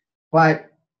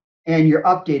 and you're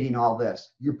updating all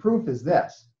this. Your proof is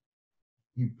this.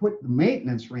 You put the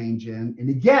maintenance range in, and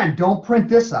again, don't print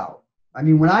this out. I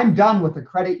mean, when I'm done with a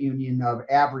credit union of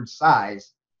average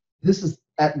size, this is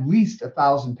at least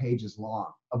 1,000 pages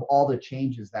long of all the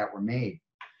changes that were made.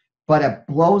 But it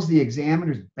blows the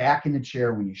examiners back in the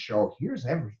chair when you show, here's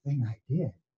everything I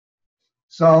did.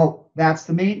 So that's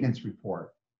the maintenance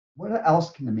report. What else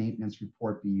can the maintenance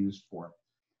report be used for?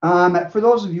 For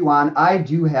those of you on, I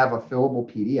do have a fillable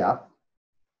PDF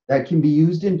that can be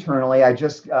used internally. I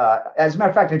just, as a matter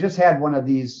of fact, I just had one of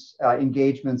these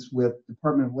engagements with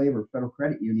Department of Labor, Federal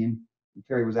Credit Union.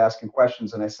 Terry was asking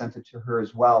questions and I sent it to her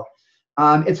as well.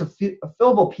 It's a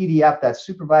fillable PDF that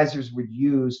supervisors would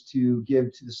use to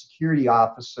give to the security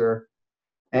officer.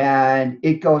 And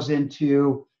it goes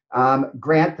into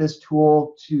grant this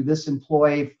tool to this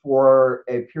employee for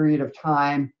a period of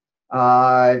time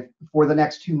for the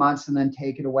next 2 months and then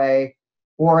take it away.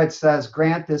 Or it says,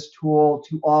 grant this tool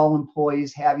to all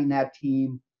employees having that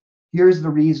team. Here's the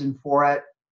reason for it.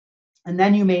 And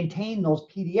then you maintain those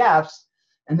PDFs.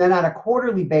 And then on a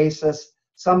quarterly basis,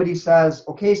 somebody says,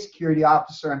 okay, security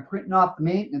officer, I'm printing off the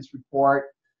maintenance report.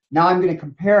 Now I'm going to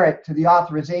compare it to the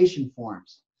authorization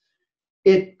forms.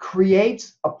 It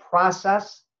creates a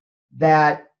process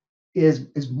that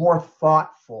is more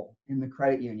thoughtful in the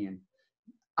credit union.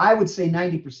 I would say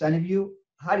 90% of you,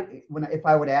 if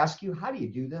I would ask you, how do you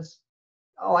do this?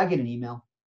 Oh, I get an email.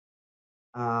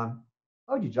 How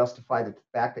would you justify the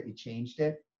fact that you changed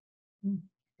it?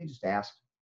 They just asked.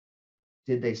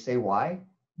 Did they say why?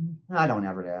 I don't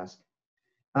ever ask.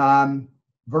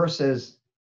 Versus,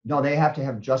 no, they have to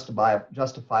have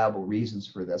justifiable reasons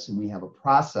for this. And we have a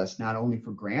process not only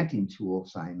for granting tool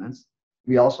assignments,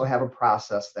 we also have a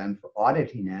process then for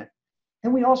auditing it.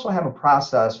 And we also have a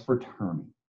process for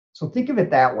terming. So think of it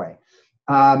that way.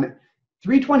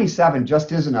 327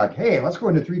 just isn't a, hey, let's go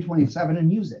into 327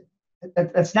 and use it.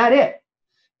 That's not it.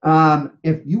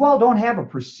 If you all don't have a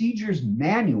procedures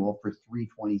manual for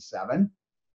 327,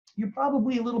 you're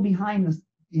probably a little behind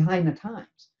the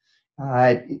times.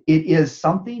 It is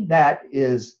something that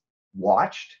is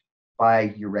watched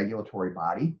by your regulatory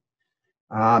body.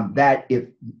 That if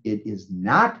it is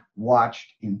not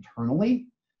watched internally,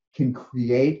 can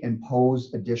create and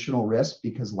pose additional risk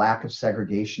because lack of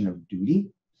segregation of duty.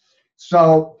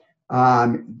 So,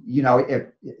 there's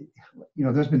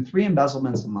been 3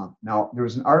 embezzlements a month. Now, there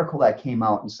was an article that came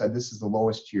out and said this is the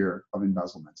lowest year of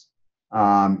embezzlements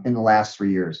in the last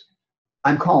 3 years.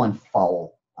 I'm calling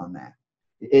foul on that.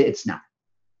 It's not.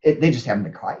 They just haven't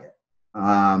been caught yet.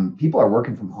 People are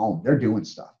working from home. They're doing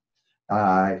stuff.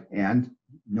 And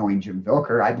knowing Jim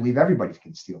Vilker, I believe everybody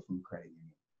can steal from a credit union.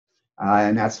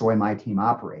 And that's the way my team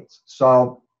operates.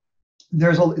 So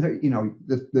there's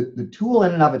the tool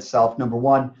in and of itself, number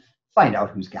one, find out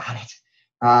who's got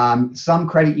it. Some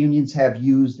credit unions have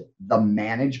used the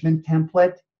management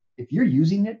template. If you're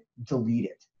using it, delete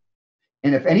it.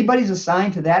 And if anybody's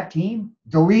assigned to that team,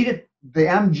 delete it, the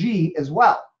MG as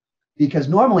well. Because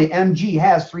normally MG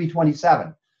has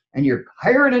 327 and you're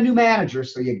hiring a new manager,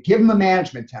 so you give them a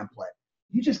management template.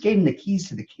 You just gave them the keys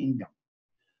to the kingdom.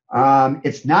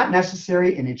 It's not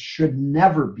necessary and it should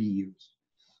never be used.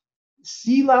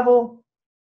 C-level,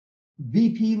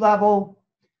 VP level,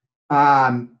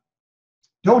 don't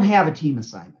have a team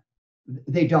assignment.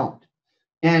 They don't.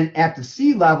 And at the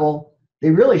C level, they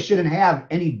really shouldn't have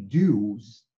any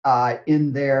dues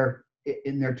in their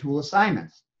tool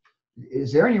assignments.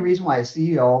 Is there any reason why a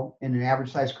CEO in an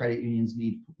average size credit union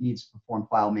needs to perform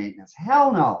file maintenance?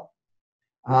 Hell no.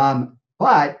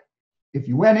 But if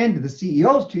you went into the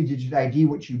CEO's 2-digit ID,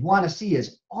 what you'd want to see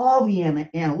is all the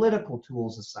analytical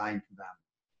tools assigned to them,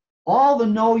 all the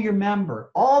know your member,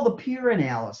 all the peer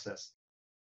analysis,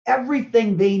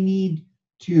 everything they need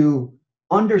to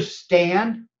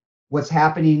understand what's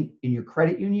happening in your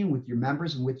credit union with your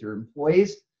members and with your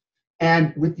employees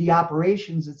and with the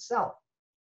operations itself.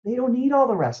 They don't need all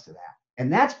the rest of that.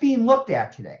 And that's being looked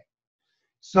at today.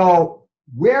 So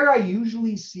where I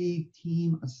usually see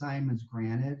team assignments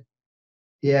granted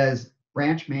is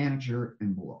branch manager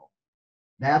and below.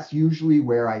 That's usually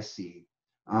where I see.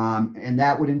 And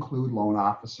that would include loan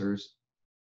officers.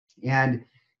 And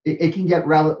it can get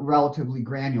relatively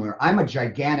granular. I'm a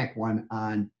gigantic one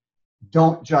on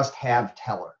don't just have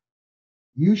teller.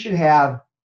 You should have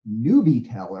newbie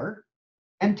teller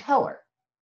and teller,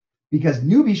 because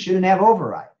newbies shouldn't have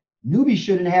override. Newbies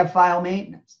shouldn't have file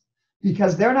maintenance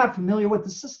because they're not familiar with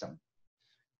the system.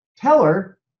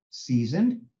 Teller,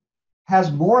 seasoned,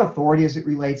 has more authority as it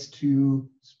relates to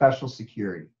special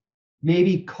security,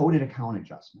 maybe coded account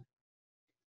adjustment.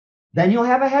 Then you'll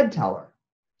have a head teller.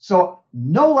 So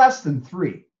no less than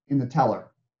 3 in the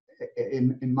teller,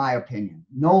 in my opinion,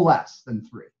 no less than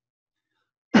 3.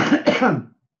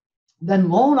 Then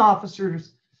loan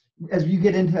officers, as you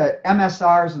get into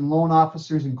MSRs and loan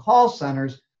officers and call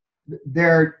centers,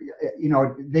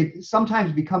 they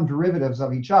sometimes become derivatives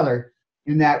of each other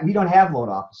in that we don't have loan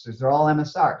officers, they're all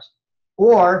MSRs.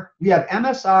 Or we have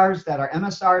MSRs that are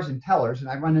MSRs and tellers, and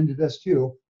I run into this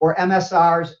too, or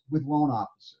MSRs with loan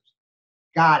officers.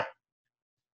 Got it.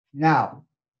 Now,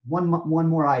 one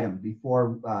more item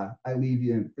before I leave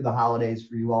you for the holidays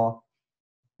for you all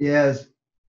is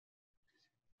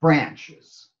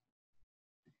branches.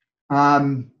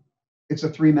 It's a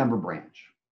 3-member branch,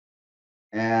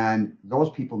 and those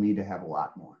people need to have a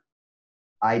lot more.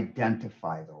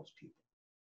 Identify those people.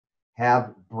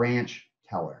 Have branch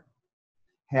teller.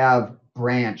 Have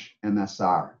branch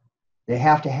MSR. They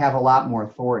have to have a lot more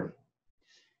authority.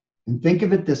 And think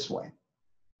of it this way.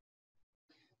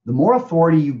 The more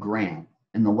authority you grant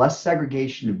and the less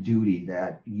segregation of duty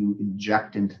that you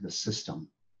inject into the system,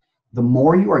 the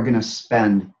more you are going to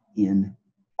spend in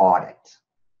audit,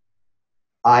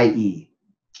 i.e.,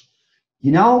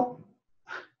 you know,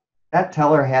 that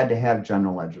teller had to have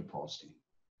general ledger posting.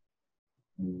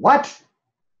 What?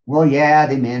 Well, yeah,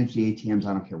 they manage the ATMs.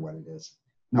 I don't care what it is.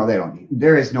 No, they don't need.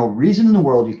 There is no reason in the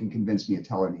world you can convince me a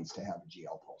teller needs to have a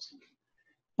GL posting.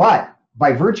 But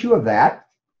by virtue of that,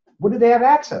 what do they have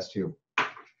access to?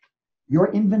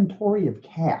 Your inventory of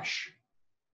cash.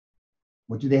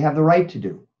 What do they have the right to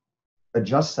do?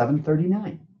 Adjust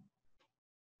 739.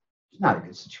 It's not a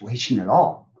good situation at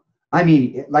all. I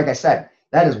mean, like I said,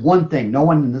 that is one thing. No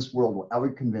one in this world will ever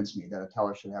convince me that a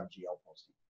teller should have GL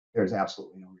posting. There's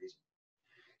absolutely no reason.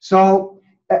 So,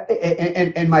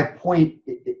 and my point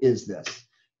is this: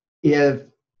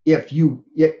 if you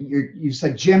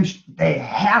said, Jim, they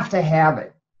have to have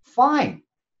it, fine.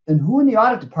 Then who in the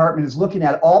audit department is looking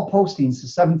at all postings to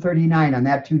 739 on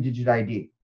that 2-digit ID?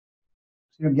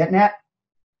 See what I'm getting at?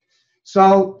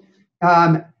 So,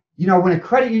 you know, when a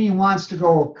credit union wants to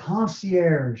go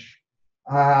concierge,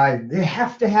 they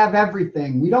have to have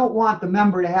everything. We don't want the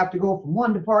member to have to go from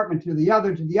one department to the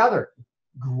other to the other.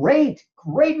 Great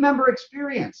member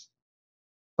experience.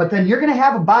 But then you're going to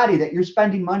have a body that you're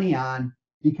spending money on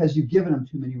because you've given them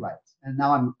too many rights. And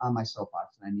now I'm on my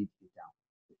soapbox and I need to get down.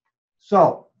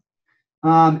 So,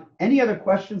 any other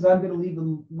questions? I'm going to leave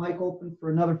the mic open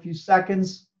for another few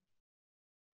seconds.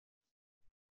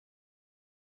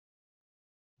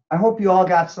 I hope you all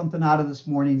got something out of this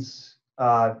morning's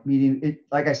meeting.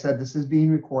 Like I said, this is being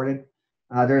recorded.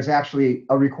 There's actually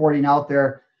a recording out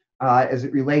there as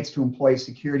it relates to employee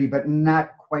security, but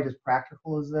not quite as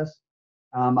practical as this.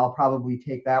 I'll probably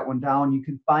take that one down. You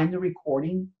can find the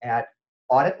recording at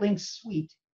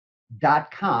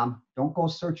auditlinksuite.com. Don't go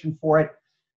searching for it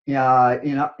in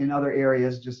other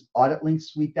areas, just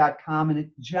auditlinksuite.com. And it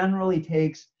generally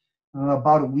takes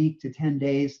about a week to 10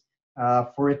 days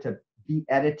for it to be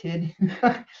edited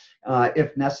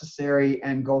if necessary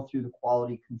and go through the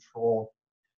quality control.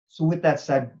 So with that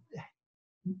said,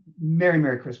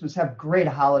 Merry Christmas. Have a great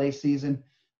holiday season.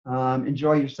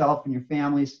 Enjoy yourself and your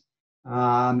families.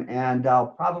 And I'll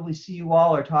probably see you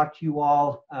all or talk to you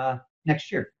all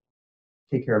next year.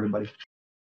 Take care, everybody.